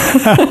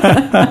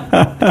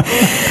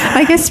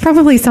 I guess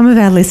probably some of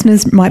our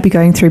listeners might be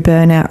going through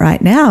burnout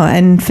right now,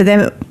 and for them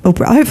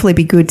it'll hopefully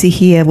be good to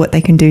hear what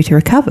they can do to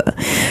recover.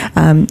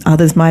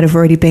 Others might have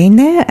already been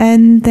there,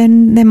 and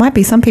then there might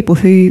be some people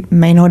who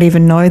may not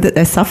even know that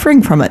they're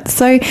suffering from it.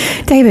 So,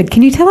 David,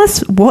 can you tell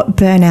us what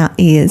burnout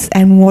is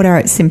and what are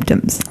its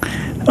symptoms?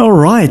 All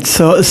right.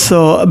 So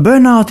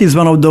burnout is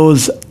one of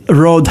those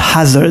road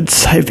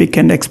hazards, if we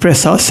can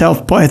express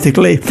ourselves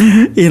poetically,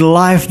 in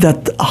life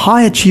that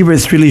high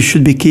achievers really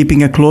should be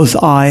keeping a close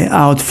eye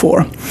out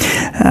for.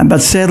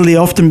 But sadly,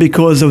 often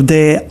because of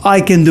their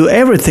I can do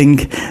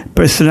everything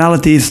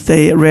personalities,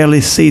 they rarely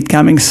see it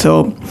coming.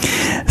 So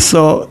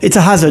it's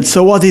a hazard.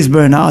 So what is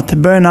burnout?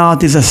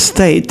 Burnout is a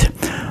state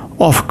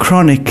of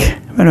chronic.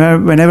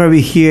 Whenever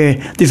we hear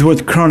this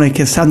word chronic,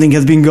 something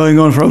has been going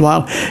on for a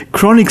while.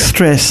 Chronic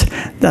stress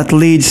that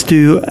leads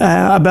to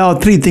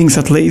about three things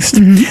at least.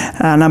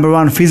 Number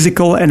one,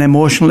 physical and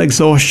emotional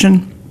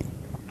exhaustion.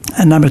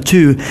 And number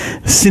two,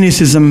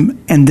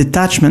 cynicism and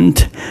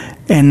detachment.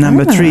 And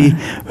number three,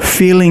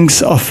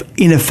 feelings of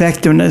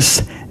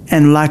ineffectiveness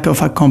and lack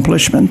of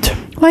accomplishment.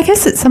 Well, I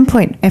guess at some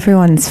point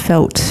everyone's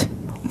felt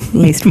at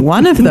least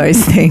one of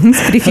those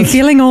things, but if you're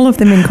feeling all of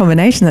them in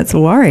combination, that's a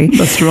worry.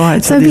 That's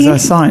right. So these are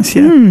signs,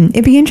 yeah.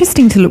 It'd be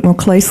interesting to look more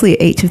closely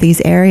at each of these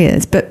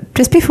areas. But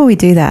just before we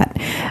do that,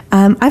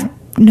 I've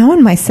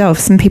known myself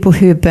some people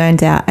who have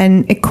burned out,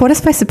 and it caught us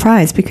by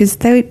surprise because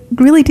they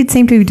really did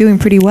seem to be doing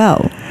pretty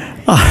well.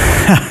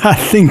 I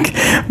think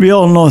we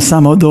all know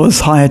some of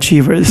those high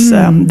achievers.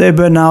 Their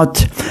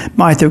burnout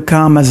might have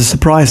come as a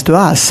surprise to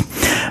us.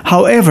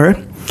 However,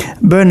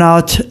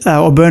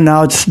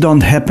 burnouts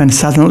don't happen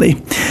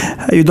suddenly.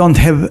 You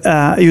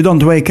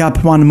don't wake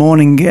up one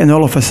morning and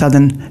all of a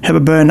sudden have a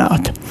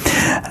burnout.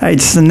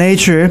 Its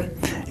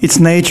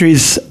nature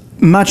is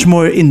much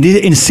more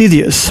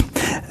insidious,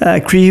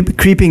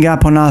 creeping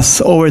up on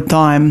us over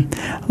time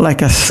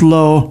like a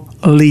slow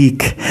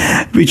leak,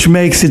 which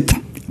makes it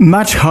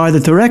much harder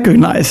to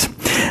recognize.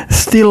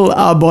 Still,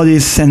 our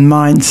bodies and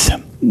minds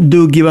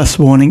do give us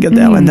warning,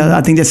 Adele, and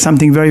I think that's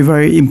something very,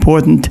 very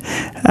important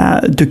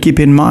to keep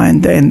in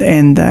mind,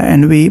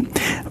 and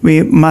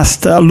we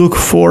must look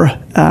for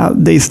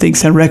these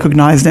things and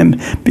recognize them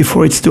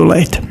before it's too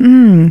late.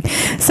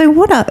 So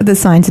what are the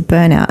signs of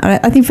burnout? I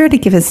think you've already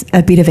given us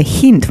a bit of a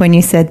hint when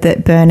you said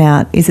that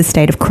burnout is a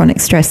state of chronic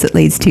stress that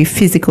leads to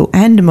physical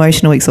and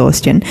emotional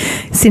exhaustion,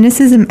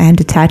 cynicism and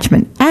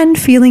detachment, and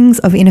feelings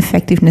of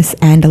ineffectiveness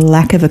and a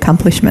lack of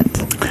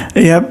accomplishment.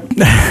 Yep.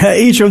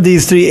 Each of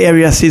these three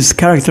areas is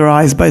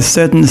characterized by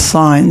certain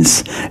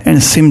signs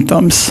and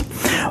symptoms,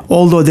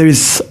 although there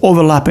is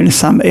overlap in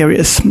some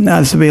areas,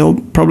 as we'll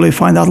probably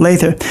find out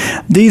later.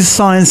 These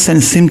signs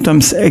and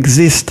symptoms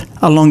exist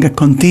along a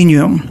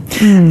continuum.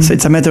 So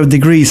it's a matter of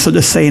degrees, so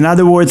to say. In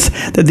other words,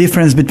 the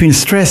difference between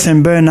stress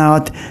and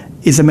burnout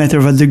is a matter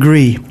of a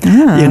degree.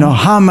 You know,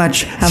 how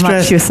much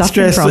you're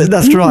suffering from.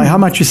 That's right, how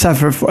much you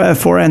suffer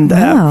for and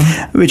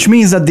which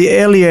means that the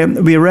earlier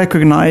we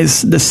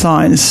recognize the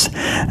signs,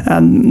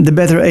 the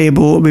better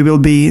able we will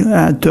be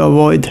to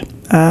avoid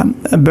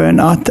a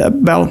burnout.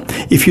 Well,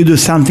 if you do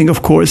something,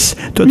 of course,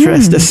 to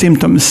address the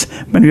symptoms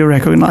when we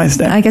recognize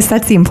them. I guess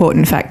that's the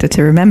important factor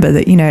to remember,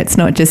 that, you know, it's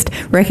not just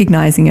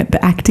recognizing it,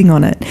 but acting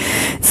on it.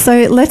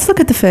 So let's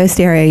look at the first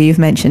area you've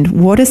mentioned.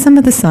 What are some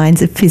of the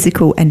signs of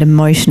physical and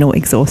emotional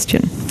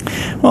exhaustion?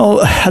 Well,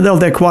 there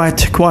are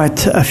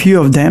quite a few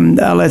of them.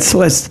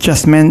 Let's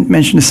just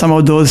mention some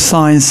of those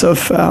signs of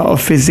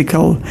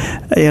physical,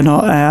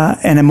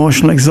 and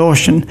emotional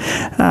exhaustion.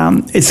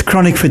 It's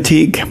chronic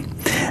fatigue.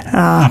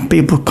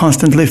 People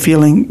constantly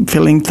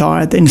feeling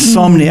tired.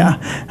 Insomnia.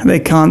 They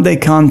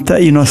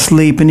can't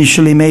sleep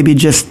initially. Maybe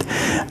just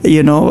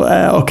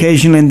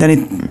occasionally, and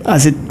then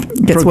as it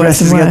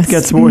progresses,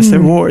 gets worse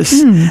and worse.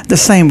 The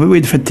same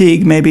with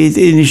fatigue. Maybe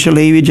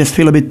initially we just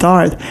feel a bit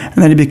tired, and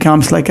then it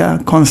becomes like a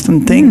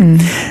constant thing.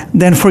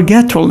 Then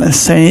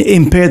forgetfulness,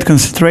 impaired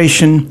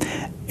concentration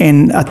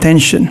and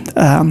attention.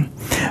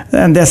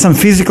 And there's some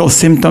physical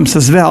symptoms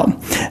as well.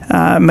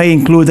 They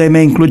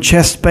may include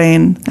chest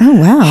pain,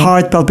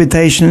 heart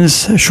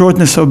palpitations,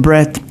 shortness of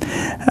breath,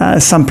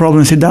 some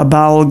problems with the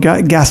bowel,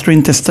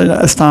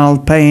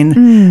 gastrointestinal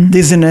pain,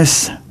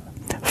 dizziness,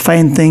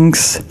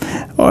 faintings,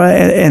 or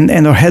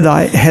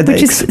headaches.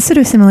 Which is sort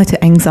of similar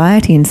to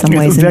anxiety in some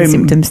ways in the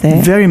symptoms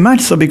there. Very much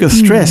so, because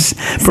stress,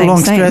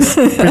 prolonged stress,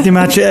 pretty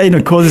much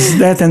causes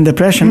that and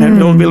depression, and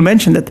we'll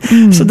mention that.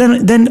 So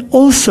then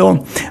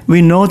also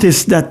we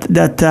notice that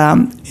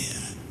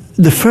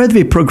the further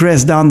we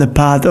progress down the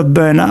path of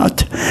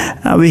burnout,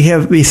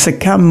 we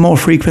succumb more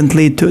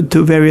frequently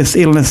to various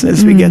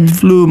illnesses. We get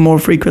flu more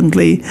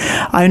frequently.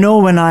 I know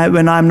when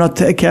I'm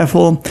not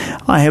careful,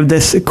 I have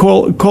this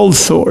cold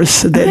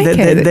sores.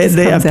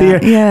 They appear,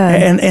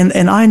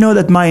 and I know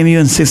that my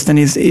immune system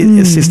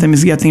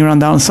is getting run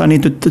down, so I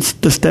need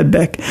to step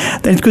back.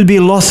 Then it could be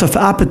loss of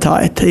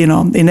appetite.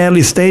 In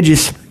early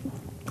stages,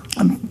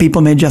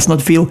 people may just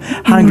not feel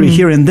hungry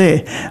here and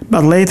there,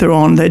 but later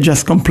on they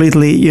just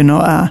completely,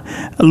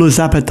 lose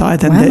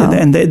appetite,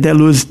 and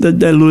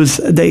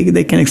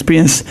they can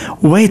experience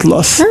weight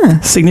loss,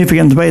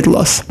 significant weight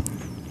loss.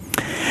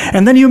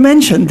 And then you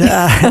mentioned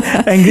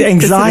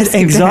anxiety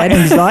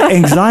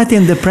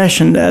and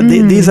depression.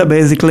 These are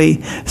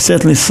basically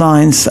certainly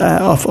signs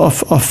of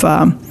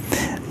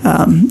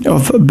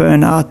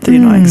burnout.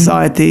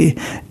 Anxiety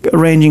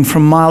ranging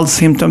from mild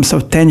symptoms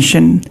of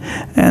tension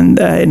and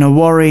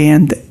worry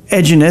and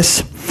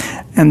edginess,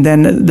 and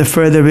then the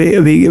further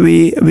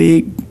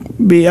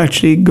we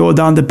actually go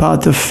down the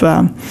path of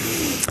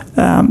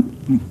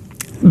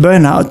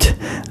burnout,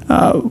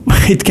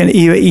 it can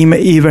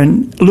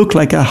even look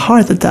like a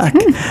heart attack.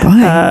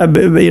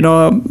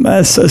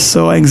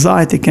 So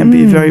anxiety can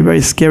be a very,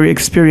 very scary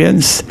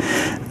experience.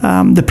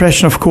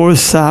 Depression, of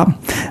course,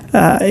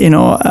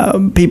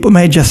 people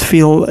may just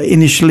feel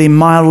initially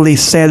mildly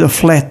sad or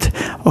flat,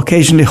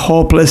 occasionally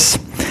hopeless,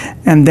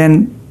 and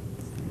then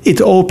it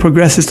all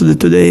progresses to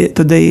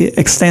the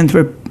extent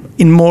where,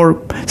 in more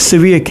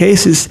severe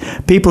cases,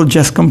 people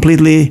just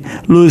completely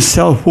lose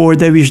self-worth.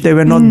 They wish they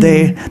were not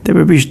there. They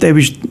wish they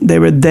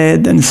were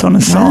dead, and so on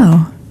and so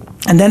on.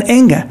 And then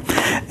anger,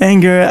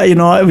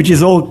 which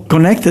is all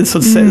connected. So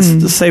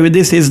to say with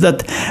this is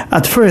that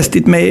at first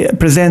it may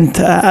present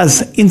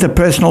as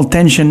interpersonal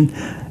tension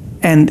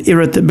and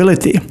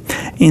irritability.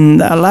 In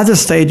latter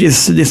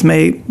stages, this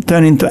may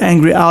turn into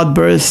angry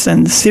outbursts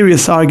and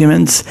serious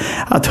arguments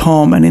at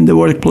home and in the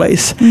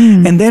workplace.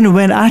 And then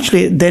when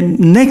actually, the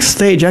next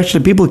stage,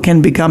 actually people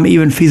can become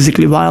even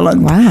physically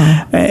violent.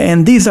 Wow.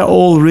 And these are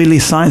all really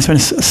signs when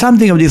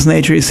something of this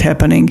nature is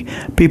happening.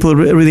 People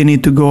really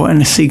need to go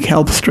and seek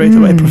help straight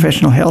away,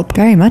 professional help.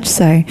 Very much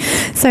so.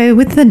 So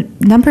with the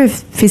number of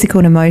physical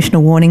and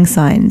emotional warning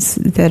signs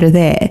that are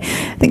there,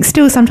 I think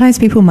still sometimes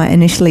people might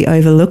initially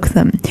overlook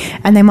them,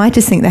 and they might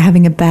just think they're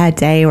having a bad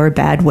day or a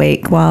bad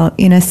week, while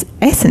in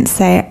essence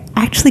they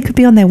actually could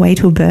be on their way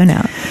to a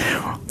burnout.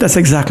 That's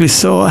exactly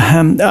so.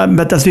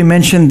 But as we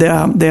mentioned,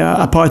 there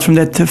are apart from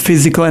that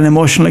physical and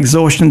emotional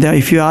exhaustion, there are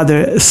a few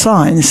other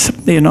signs,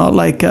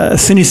 like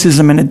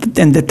cynicism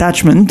and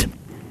detachment.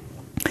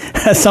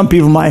 Some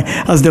people might,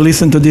 as they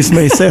listen to this,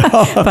 may say,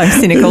 I'm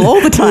cynical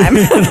all the time.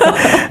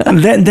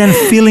 then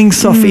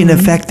feelings of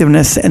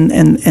ineffectiveness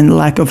and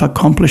lack of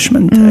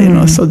accomplishment.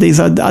 So these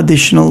are the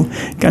additional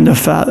kind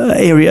of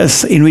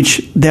areas in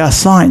which there are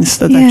signs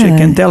that actually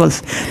can tell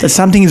us that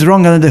something is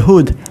wrong under the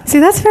hood. See,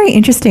 that's very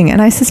interesting.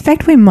 And I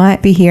suspect we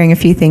might be hearing a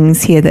few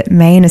things here that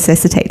may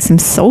necessitate some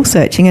soul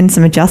searching and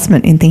some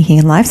adjustment in thinking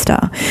and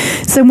lifestyle.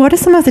 So what are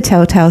some of the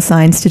telltale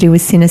signs to do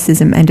with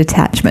cynicism and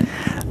detachment?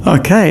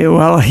 Okay,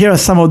 well, here are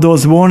some of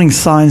those warning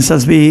signs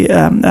as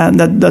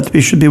that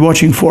we should be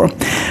watching for.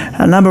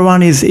 Number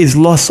one is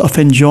loss of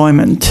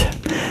enjoyment.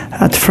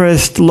 At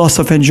first, loss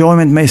of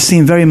enjoyment may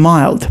seem very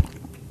mild,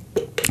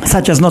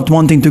 such as not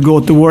wanting to go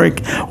to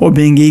work or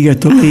being eager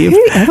to leave.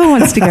 Whoever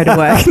wants to go to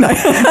work? No.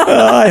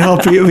 I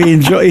hope we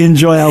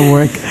enjoy our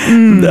work.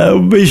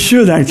 We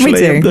should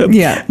actually. We do.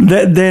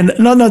 Then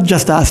not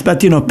just us, but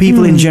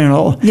people in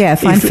general. Yeah,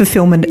 find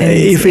fulfillment. And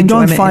if we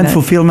don't find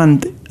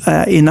fulfillment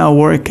in our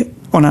work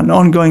on an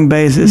ongoing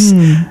basis,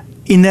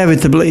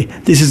 inevitably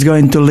this is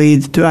going to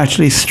lead to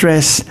actually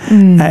stress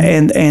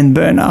and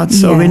burnout.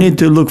 So we need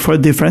to look for a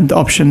different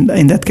option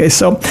in that case.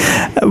 So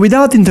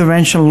without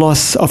intervention,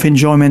 loss of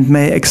enjoyment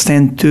may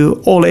extend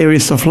to all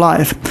areas of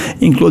life,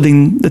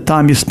 including the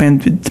time you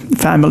spend with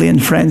family and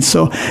friends.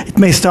 So it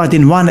may start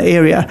in one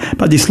area,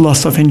 but this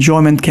loss of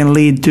enjoyment can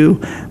lead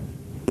to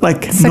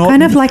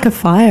kind of like a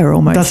fire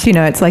almost.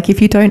 It's like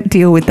if you don't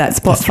deal with that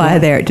spot fire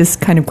there, it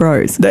just kind of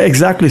grows.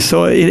 Exactly.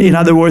 So in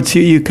other words,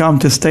 you come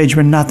to a stage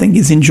where nothing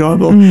is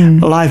enjoyable.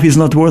 Life is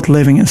not worth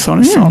living, and so on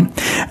and so on.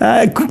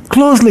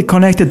 Closely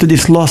connected to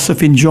this loss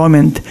of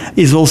enjoyment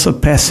is also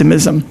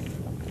pessimism.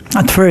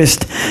 At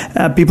first,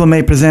 people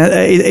may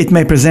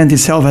present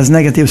itself as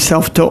negative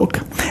self-talk,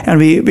 and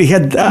we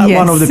had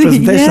one of the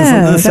presentations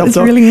on the self-talk.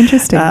 That was really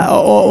interesting.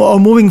 Or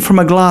moving from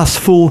a glass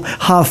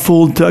half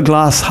full to a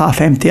glass half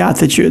empty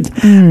attitude.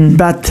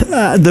 But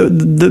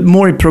the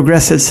more it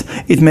progresses,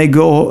 it may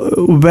go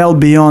well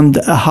beyond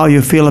how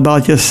you feel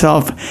about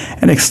yourself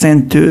and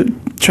extend to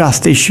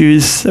trust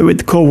issues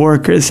with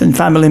co-workers and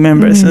family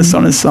members and so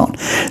on and so on.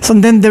 So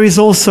then there is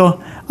also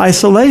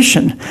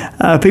isolation.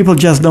 People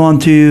just don't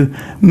want to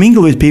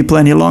mingle with people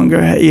any longer,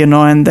 and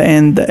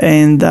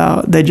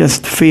they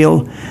just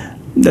feel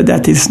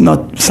that is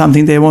not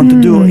something they want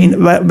to do.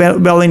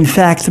 In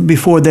fact,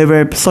 before they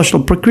were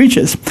social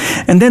creatures.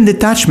 And then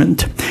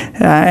detachment.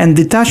 And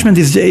detachment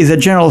is a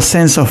general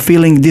sense of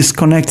feeling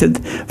disconnected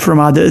from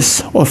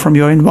others or from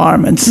your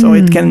environment. So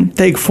it can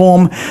take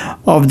form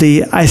of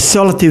the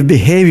isolative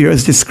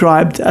behaviors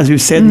described, as you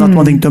said, not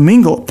wanting to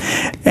mingle,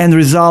 and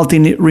result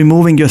in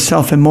removing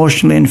yourself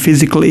emotionally and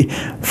physically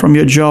from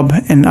your job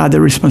and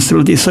other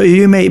responsibilities. So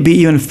you may be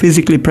even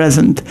physically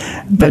present,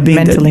 but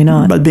mentally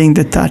not. But being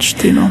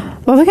detached,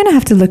 Well, we're going to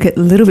have to look at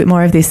a little bit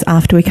more of this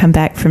after we come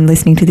back from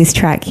listening to this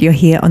track. You're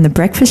here on The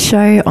Breakfast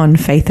Show on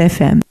Faith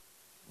FM.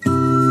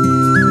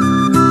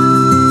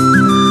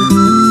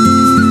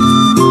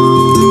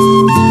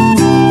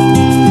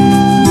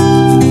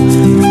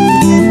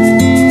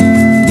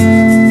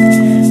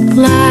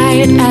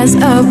 Light as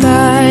a a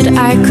bird,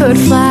 I could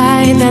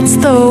fly. That's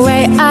the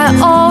way I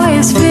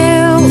always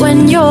feel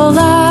when your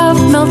love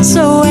melts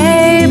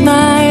away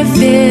my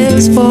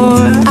fears. For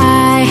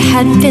I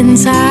had been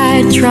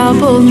tired,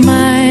 troubled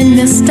mind,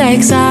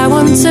 mistakes I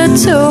wanted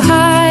to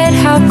hide.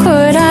 How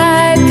could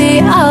I be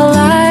a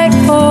light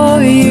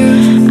for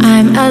you?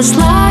 I'm as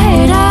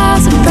light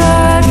as a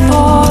bird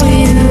for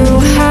you.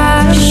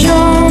 Have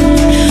shown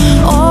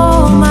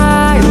all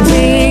my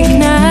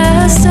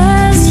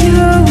weaknesses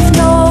you've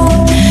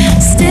known.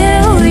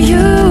 Still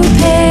you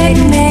pick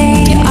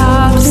me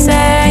up,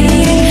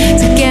 saying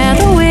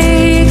together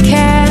we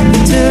can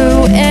do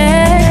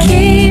it.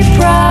 Keep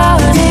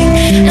running,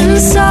 and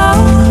so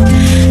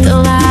the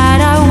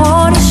light I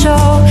want to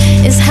show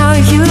is how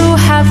you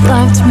have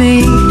loved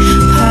me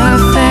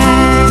perfect.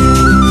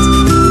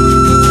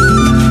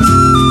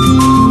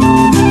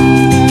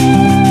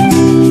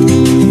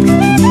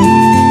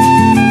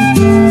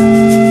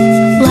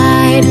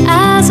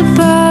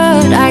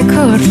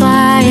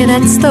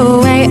 That's the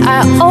way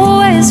I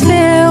always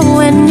feel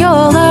when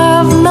your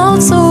love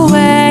melts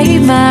away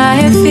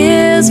my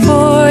fears.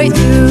 For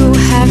you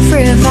have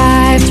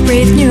revived,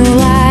 breathed new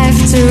life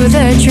to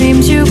the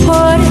dreams you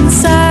put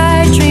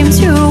inside, dreams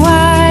you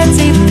are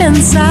deep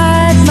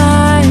inside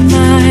my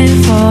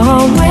mind.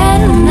 For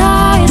when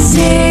I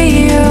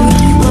see you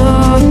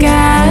look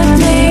at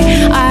me,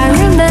 I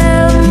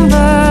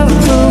remember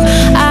who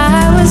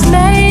I was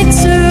made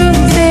to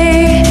be.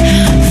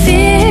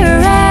 Fear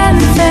and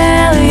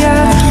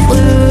failure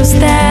lose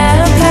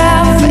their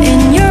power.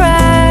 In your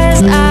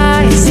eyes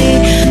I see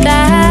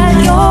that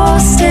you're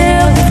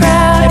still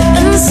proud.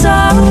 And so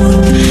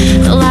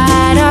the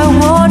light I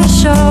want to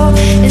show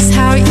is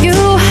how you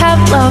have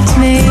loved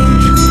me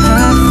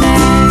perfect.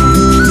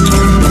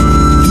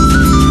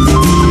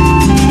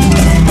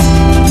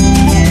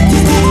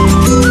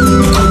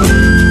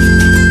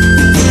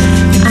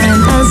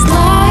 I'm as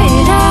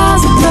light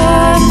as a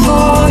bird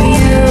for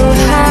you.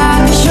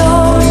 Have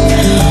shown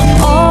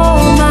all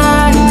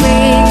my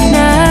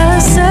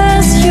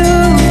weaknesses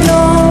you've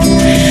known.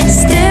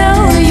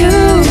 Still you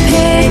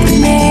pick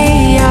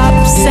me up,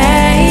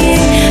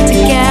 saying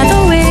together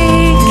we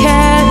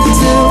can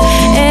do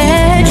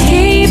it.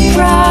 Keep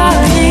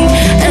running,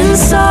 and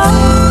so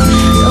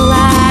the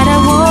light I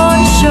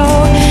want to show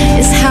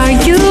is how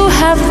you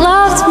have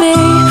loved me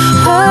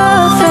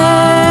perfect.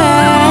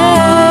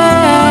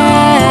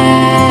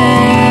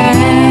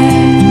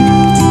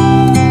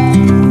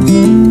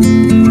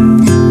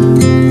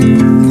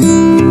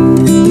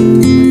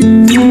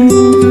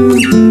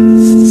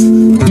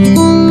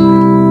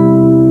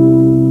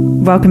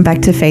 Welcome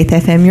back to Faith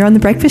FM. You're on The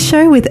Breakfast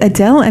Show with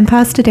Adele and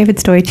Pastor David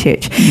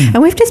Stoychich.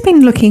 And we've just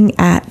been looking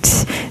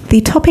at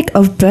the topic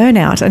of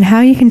burnout and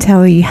how you can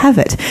tell you have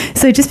it.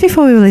 So just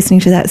before we were listening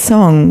to that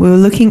song, we were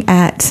looking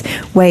at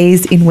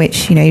ways in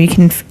which, you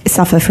can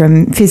suffer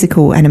from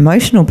physical and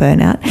emotional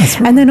burnout. That's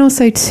right. And then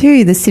also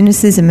too, the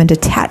cynicism and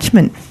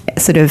detachment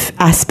sort of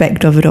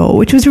aspect of it all,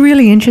 which was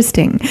really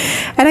interesting.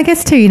 And I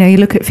guess too, you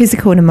look at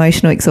physical and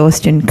emotional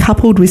exhaustion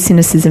coupled with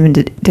cynicism and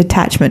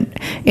detachment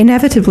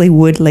inevitably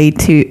would lead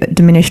to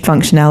diminished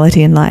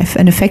functionality in life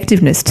and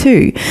effectiveness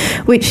too,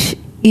 which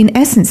in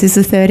essence is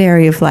the third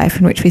area of life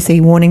in which we see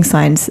warning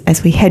signs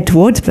as we head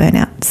towards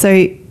burnout.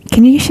 So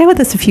can you share with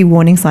us a few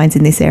warning signs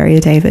in this area,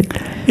 David?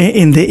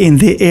 In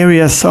the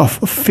areas of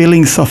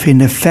feelings of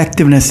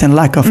ineffectiveness and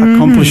lack of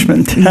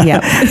accomplishment.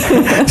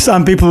 Yep.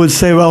 Some people would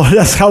say, well,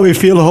 that's how we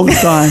feel all the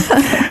time.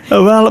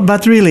 Well,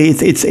 but really,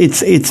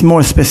 it's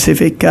more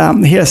specific.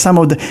 Here are some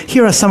of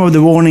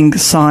the warning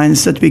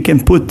signs that we can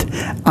put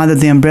under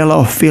the umbrella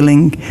of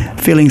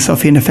feelings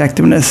of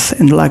ineffectiveness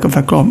and lack of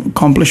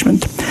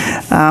accomplishment.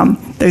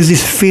 There's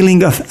this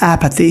feeling of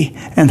apathy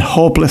and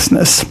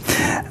hopelessness,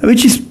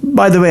 which is,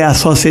 by the way,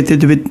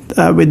 associated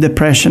with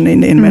depression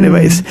in many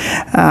ways,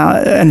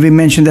 and we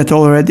mentioned that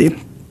already.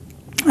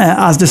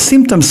 As the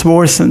symptoms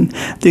worsen,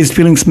 these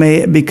feelings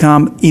may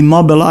become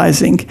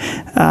immobilizing,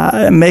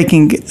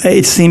 making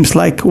it seems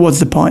like, what's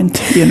the point,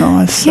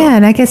 So. Yeah,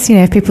 and I guess,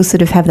 if people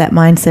sort of have that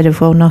mindset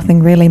of, well,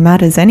 nothing really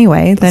matters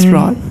anyway, then... That's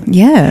right.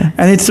 Yeah.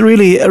 And it's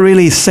really a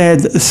really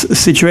sad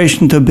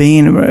situation to be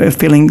in, a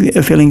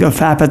feeling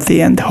of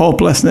apathy and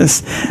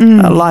hopelessness.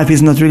 Life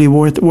is not really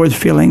worth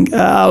living.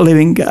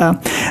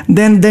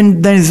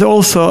 Then there's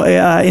also,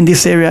 in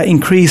this area,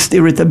 increased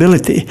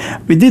irritability.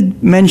 We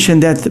did mention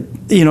that,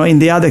 in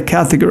the other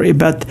category,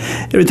 but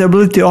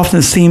irritability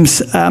often stems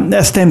from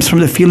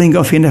the feeling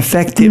of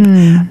ineffective,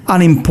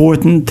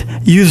 unimportant,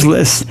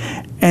 useless,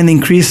 and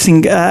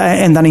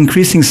an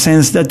increasing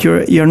sense that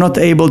you're not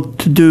able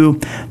to do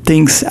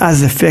things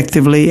as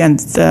effectively and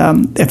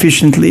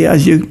efficiently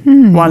as you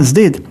once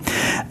did.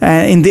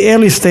 In the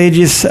early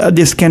stages,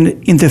 this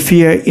can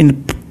interfere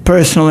in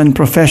personal and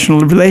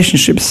professional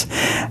relationships.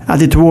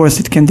 At its worst,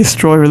 it can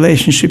destroy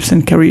relationships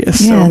and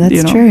careers. Yeah,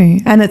 that's true.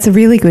 And it's a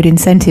really good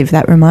incentive,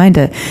 that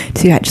reminder,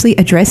 to actually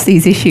address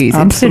these issues.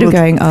 Absolutely. Instead of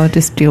going, I'll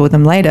just deal with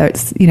them later.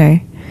 It's,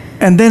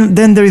 And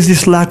then there is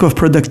this lack of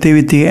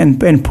productivity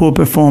and poor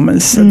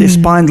performance.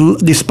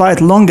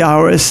 Despite long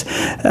hours,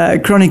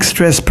 chronic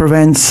stress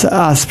prevents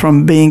us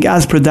from being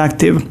as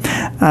productive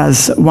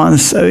as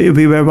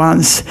we were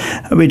once,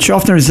 which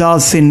often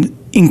results in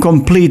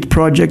incomplete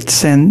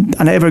projects and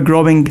an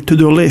ever-growing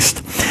to-do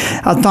list.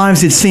 At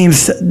times it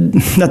seems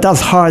that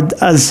as hard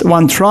as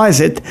one tries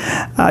it,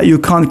 you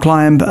can't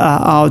climb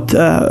out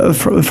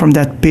from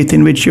that pit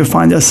in which you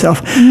find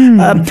yourself.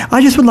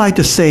 I just would like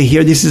to say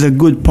here, this is a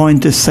good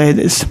point to say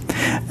this.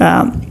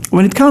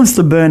 When it comes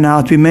to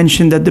burnout, we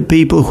mentioned that the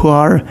people who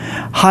are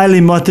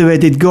highly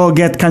motivated,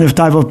 go-get kind of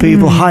type of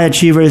people, high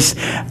achievers,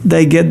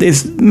 they get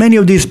this. Many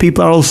of these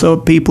people are also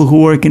people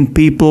who work in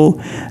people's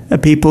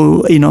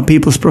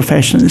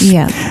professions.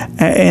 Yeah.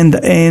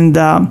 And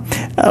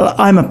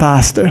I'm a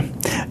pastor.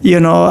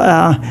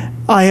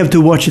 I have to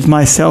watch it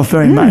myself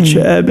very much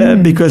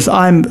because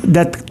I'm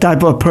that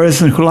type of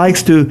person who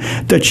likes to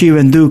achieve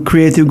and do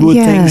creative good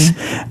things.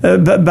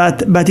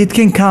 But it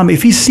can come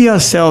if we see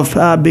ourselves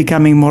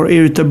becoming more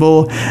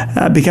irritable,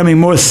 becoming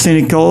more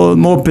cynical,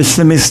 more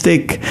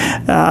pessimistic,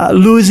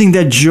 losing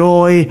that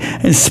joy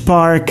and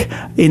spark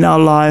in our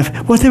life.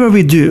 Whatever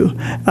we do,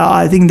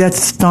 I think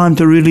that's time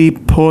to really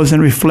pause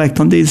and reflect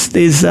on these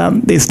things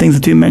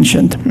that you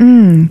mentioned.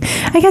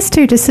 I guess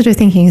too, just sort of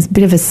thinking as a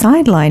bit of a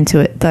sideline to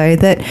it though,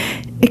 that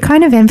it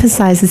kind of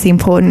emphasizes the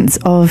importance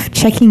of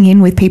checking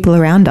in with people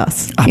around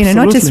us. Absolutely.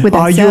 Not just with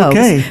ourselves.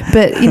 Are you okay?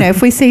 But,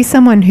 if we see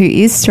someone who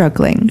is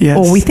struggling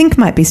or we think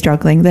might be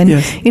struggling, then,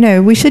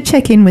 we should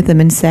check in with them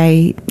and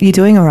say, you're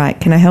doing all right.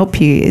 Can I help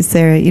you? Is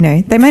there,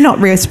 they may not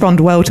respond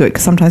well to it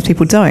because sometimes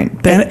people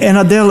don't. But and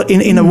Adele,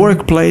 in a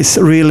workplace,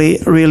 really,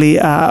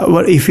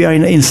 if you are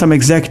in some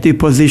executive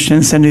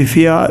positions and if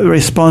you are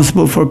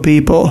responsible for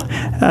people,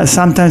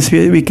 sometimes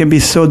we can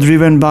be so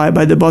driven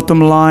by the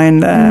bottom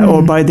line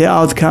or by the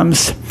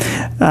outcomes.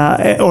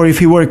 Or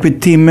if you work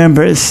with team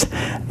members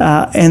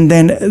and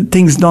then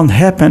things don't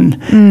happen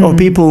or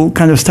people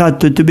kind of start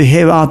to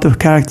behave out of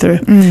character,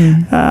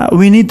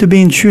 we need to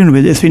be in tune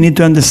with this. We need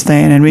to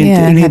understand and we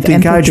need to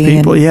encourage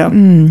people.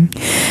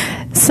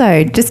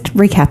 So just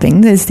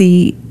recapping, there's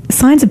the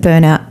signs of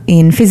burnout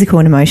in physical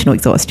and emotional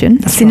exhaustion,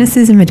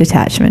 cynicism and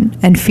detachment,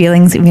 and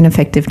feelings of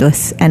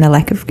ineffectiveness and a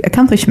lack of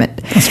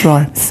accomplishment. That's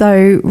right.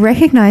 So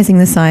recognizing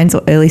the signs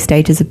or early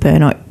stages of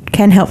burnout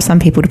can help some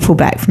people to pull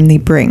back from the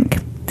brink,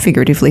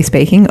 figuratively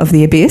speaking, of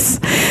the abyss.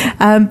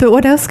 But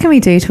what else can we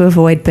do to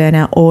avoid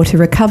burnout or to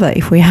recover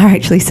if we are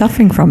actually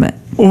suffering from it?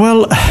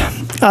 Well,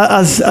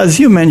 as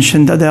you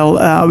mentioned,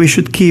 Adele, we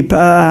should keep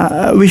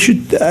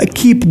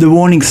the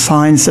warning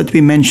signs that we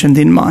mentioned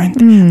in mind.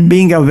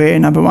 Being aware,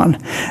 number one,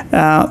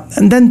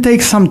 and then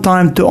take some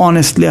time to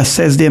honestly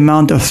assess the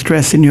amount of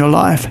stress in your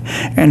life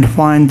and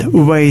find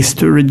ways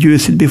to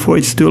reduce it before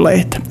it's too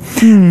late.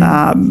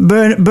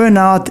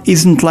 Burnout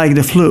isn't like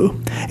the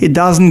flu; it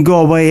doesn't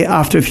go away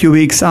after a few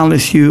weeks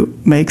unless you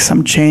make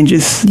some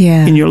changes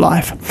in your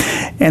life.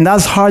 And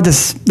as hard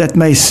as that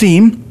may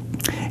seem,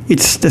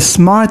 it's the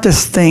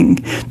smartest thing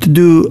to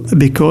do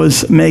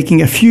because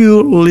making a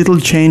few little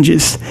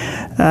changes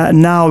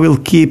now will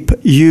keep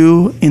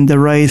you in the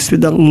race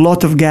with a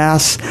lot of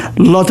gas,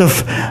 a lot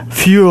of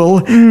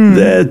fuel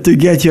to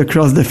get you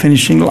across the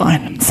finishing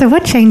line. So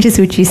what changes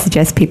would you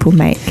suggest people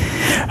make?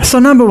 So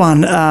number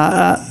one,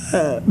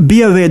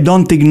 be aware,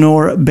 don't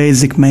ignore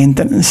basic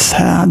maintenance.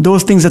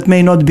 Those things that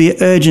may not be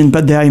urgent,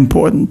 but they are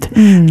important.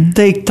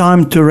 Take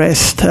time to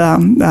rest.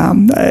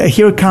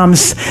 Here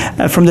comes,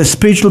 from the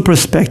spiritual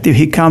perspective,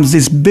 here comes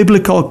this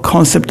biblical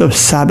concept of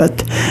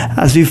Sabbath.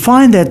 As we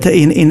find that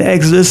in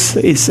Exodus,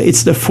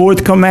 it's the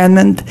fourth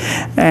commandment,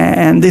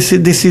 and this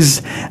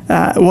is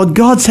what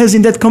God says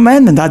in that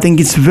commandment. I think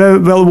it's very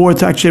well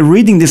worth actually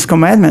reading this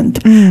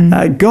commandment.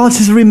 God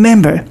says,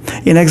 remember,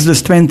 in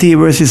Exodus 20,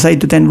 verses 8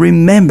 to 10,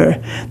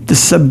 remember the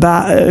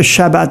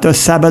Shabbat or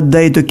Sabbath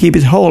day to keep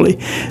it holy.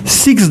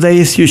 6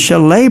 days you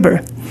shall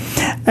labor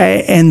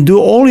and do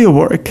all your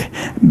work,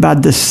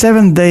 but the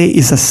seventh day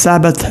is a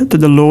Sabbath to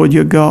the Lord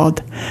your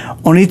God.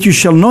 On it you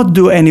shall not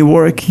do any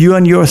work, you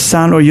and your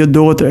son or your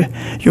daughter,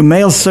 your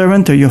male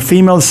servant or your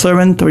female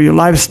servant or your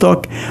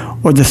livestock,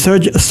 or the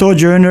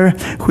sojourner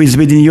who is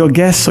within your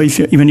guests, or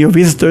even your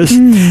visitors.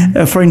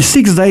 For in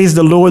 6 days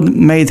the Lord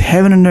made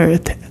heaven and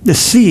earth, the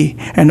sea,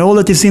 and all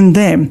that is in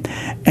them,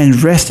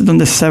 and rested on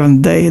the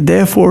seventh day.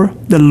 Therefore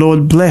the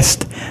Lord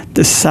blessed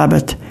the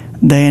Sabbath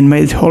day and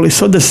made it holy.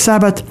 So the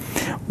Sabbath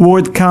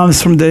word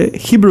comes from the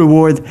Hebrew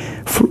word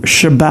for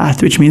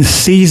Shabbat, which means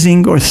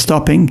ceasing or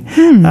stopping,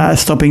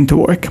 stopping to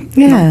work.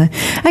 Yeah.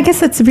 I guess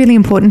that's a really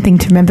important thing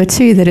to remember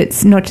too, that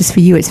it's not just for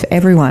you, it's for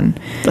everyone.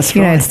 That's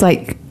right. It's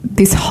like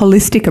this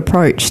holistic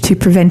approach to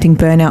preventing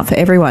burnout for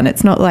everyone.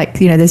 It's not like,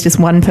 there's just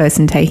one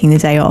person taking the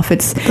day off.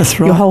 It's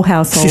your whole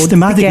household.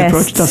 Systematic guests,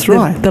 approach. That's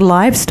right. The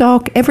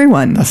livestock,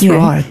 everyone. That's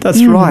right.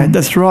 That's right.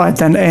 That's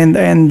right.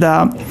 And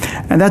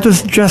that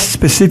was just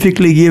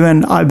specifically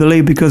given, I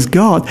believe, because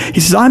God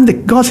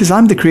says,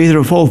 I'm the creator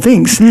of all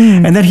things.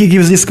 And then he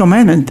gives this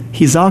commandment.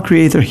 He's our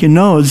creator. He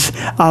knows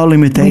our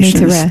limitations.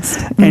 We need to rest.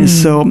 And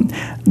so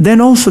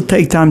then also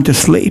take time to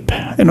sleep.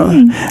 You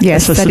know,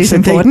 Yes, that is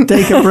important.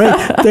 Take a break.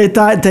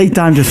 Take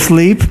time to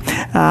sleep.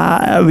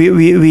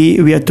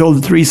 We are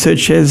told that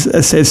research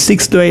says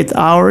 6 to 8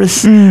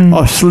 hours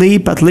of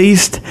sleep at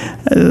least.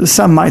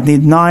 Some might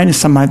need 9.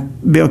 Some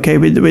might be okay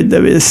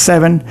with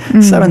 7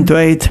 to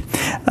 8.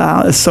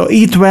 So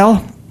eat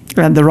well.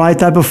 And the right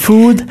type of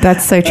food.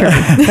 That's so true.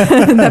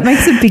 That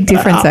makes a big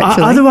difference,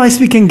 actually. Otherwise,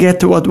 we can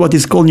get to what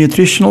is called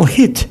nutritional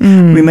hit.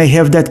 We may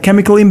have that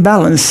chemical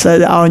imbalance.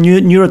 Our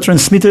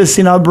neurotransmitters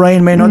in our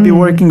brain may not be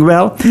working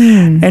well.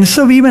 And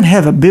so we even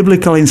have a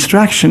biblical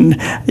instruction,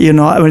 you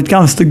know, when it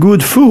comes to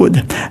good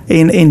food.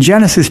 In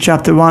Genesis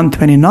chapter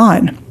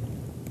 1:29,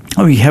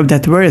 we have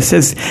that where it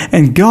says,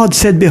 "And God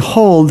said,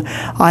 Behold,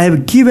 I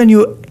have given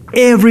you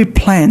every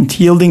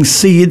plant yielding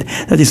seed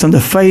that is on the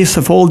face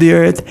of all the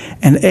earth,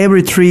 and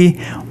every tree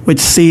with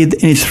seed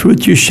in its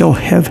fruit you shall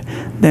have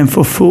them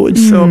for food."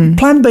 So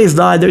plant-based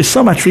diet, there is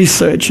so much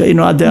research, you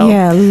know, Adele.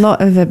 Yeah, a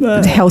lot of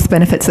the health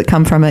benefits that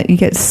come from it. You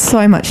get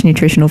so much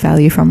nutritional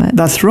value from it.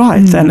 That's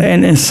right.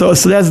 And so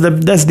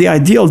that's the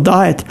ideal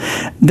diet.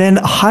 Then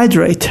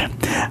hydrate.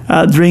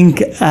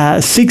 Drink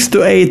 6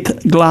 to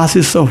 8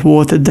 glasses of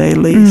water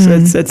daily.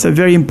 So it's a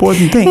very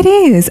important thing. It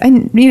is.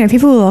 And, you know,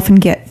 people will often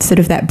get sort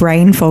of that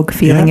brain fog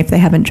feeling if they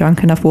haven't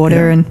drunk enough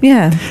water. And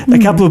a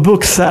couple of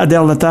books,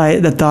 Adele,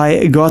 that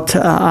I got,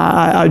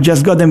 I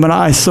just got them when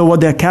I saw what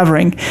they're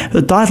covering.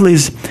 The title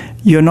is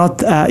You're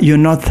not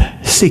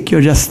sick,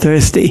 you're just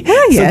thirsty.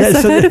 Oh, yes,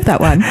 I've heard of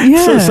that one.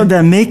 Yeah. So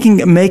they're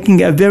making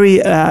a very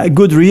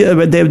good.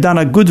 They've done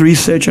a good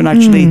research on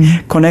actually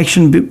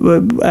connection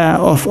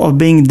of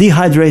being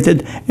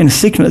dehydrated and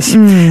sickness.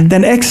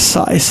 Then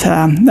exercise.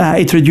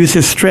 It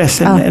reduces stress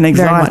and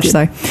anxiety.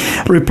 Very much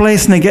so.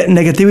 Replace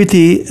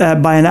negativity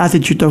by an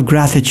attitude of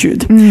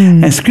gratitude.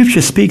 And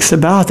Scripture speaks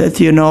about it.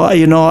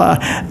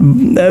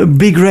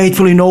 Be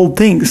grateful in all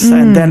things.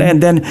 And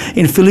then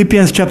in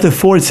Philippians chapter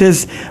 4 it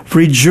says,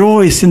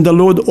 "Rejoice in the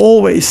Lord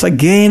always.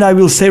 Again, I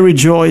will say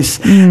rejoice."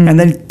 And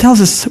then it tells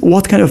us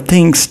what kind of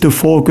things to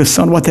focus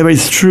on, whatever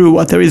is true,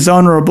 whatever is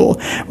honorable,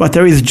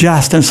 whatever is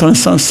just, and so on and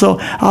so on. So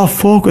our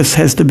focus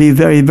has to be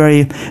very,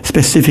 very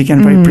specific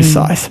and very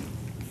precise.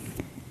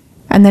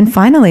 And then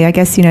finally, I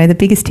guess, the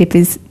biggest tip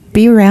is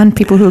be around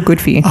people who are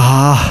good for you.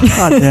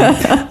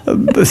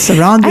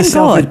 Surround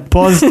yourself with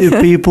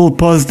positive people,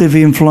 positive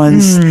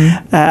influence.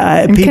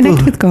 And people,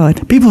 connect with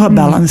God. People who are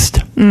balanced.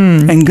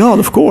 And God,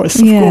 of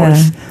course.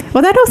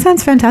 Well, that all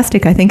sounds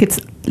fantastic. I think it's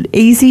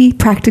easy,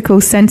 practical,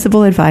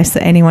 sensible advice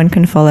that anyone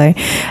can follow.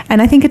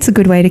 And I think it's a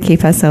good way to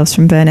keep ourselves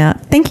from burnout.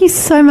 Thank you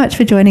so much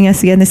for joining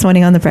us again this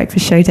morning on The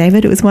Breakfast Show,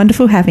 David. It was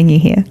wonderful having you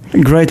here.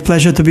 Great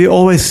pleasure to be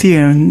always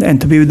here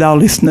and to be with our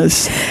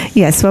listeners.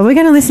 Yes, well, we're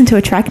going to listen to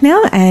a track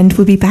now, and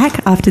we'll be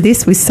back after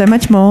this with so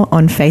much more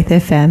on Faith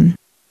FM.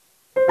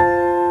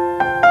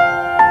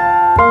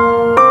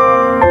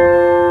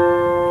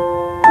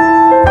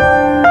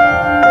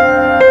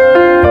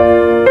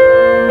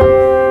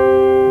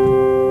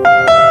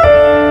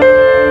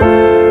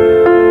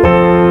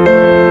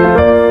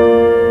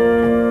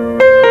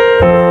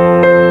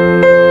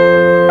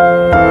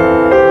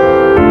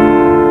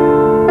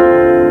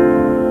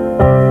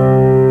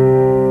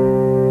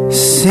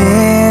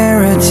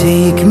 Sarah,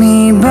 take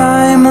me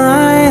by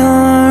my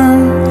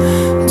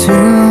arm.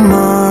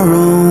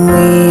 Tomorrow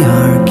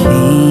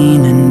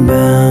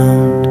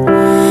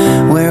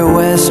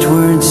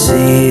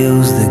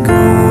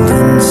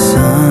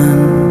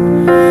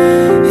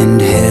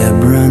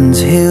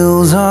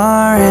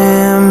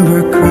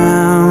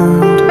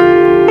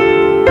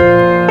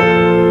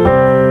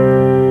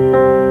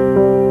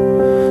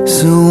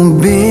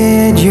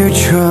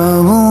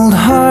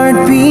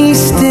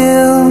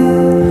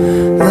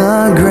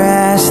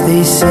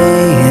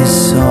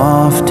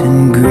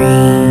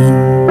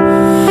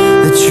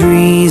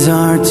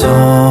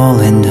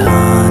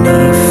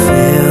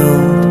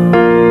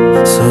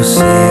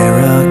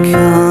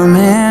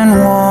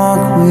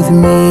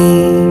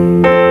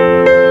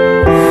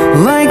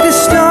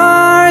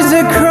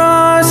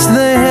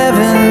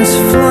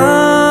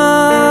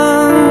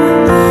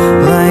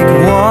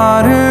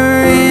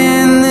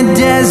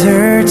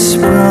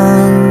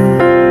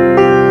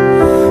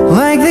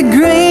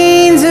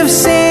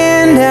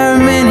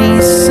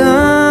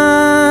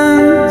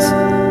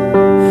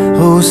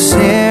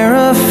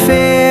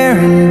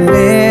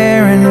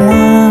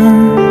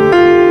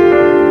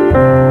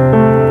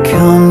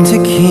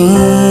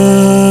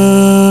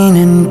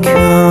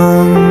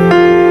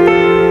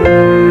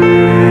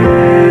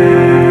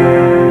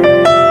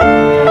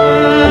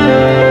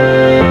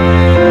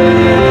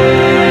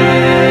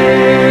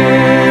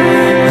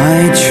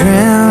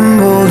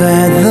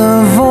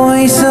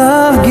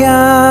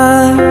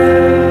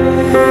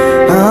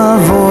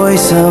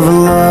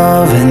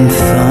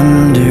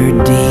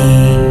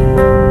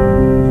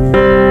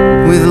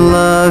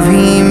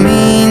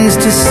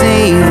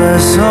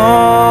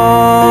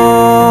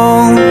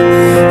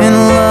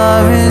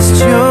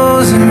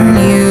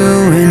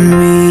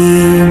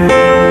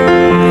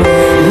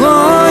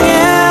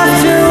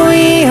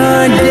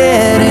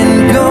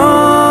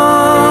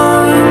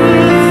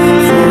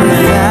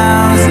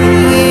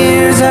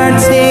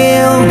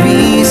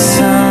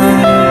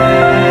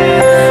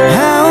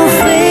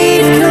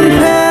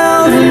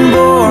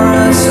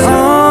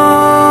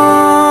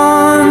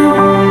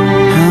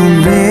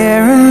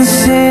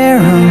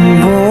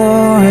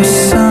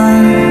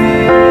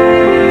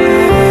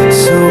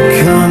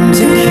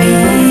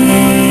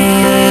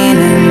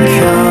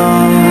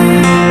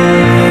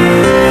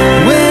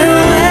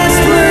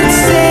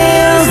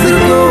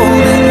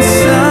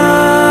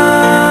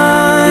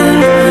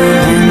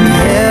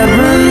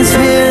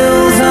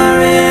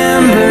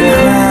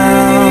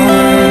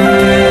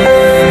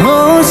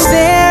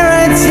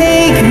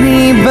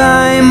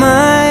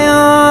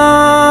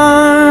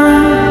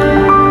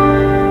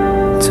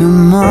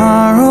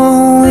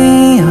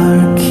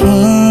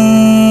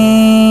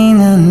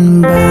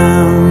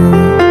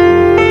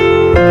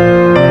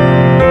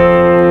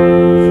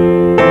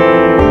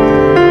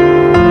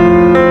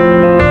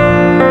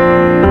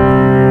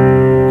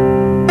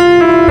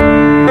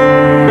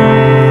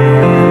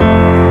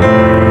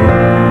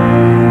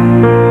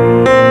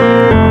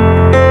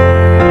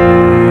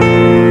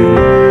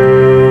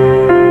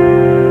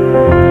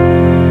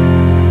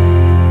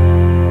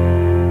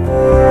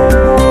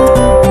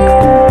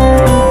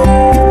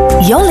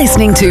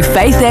listening to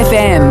Faith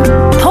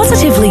FM.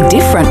 Positively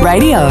different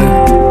radio.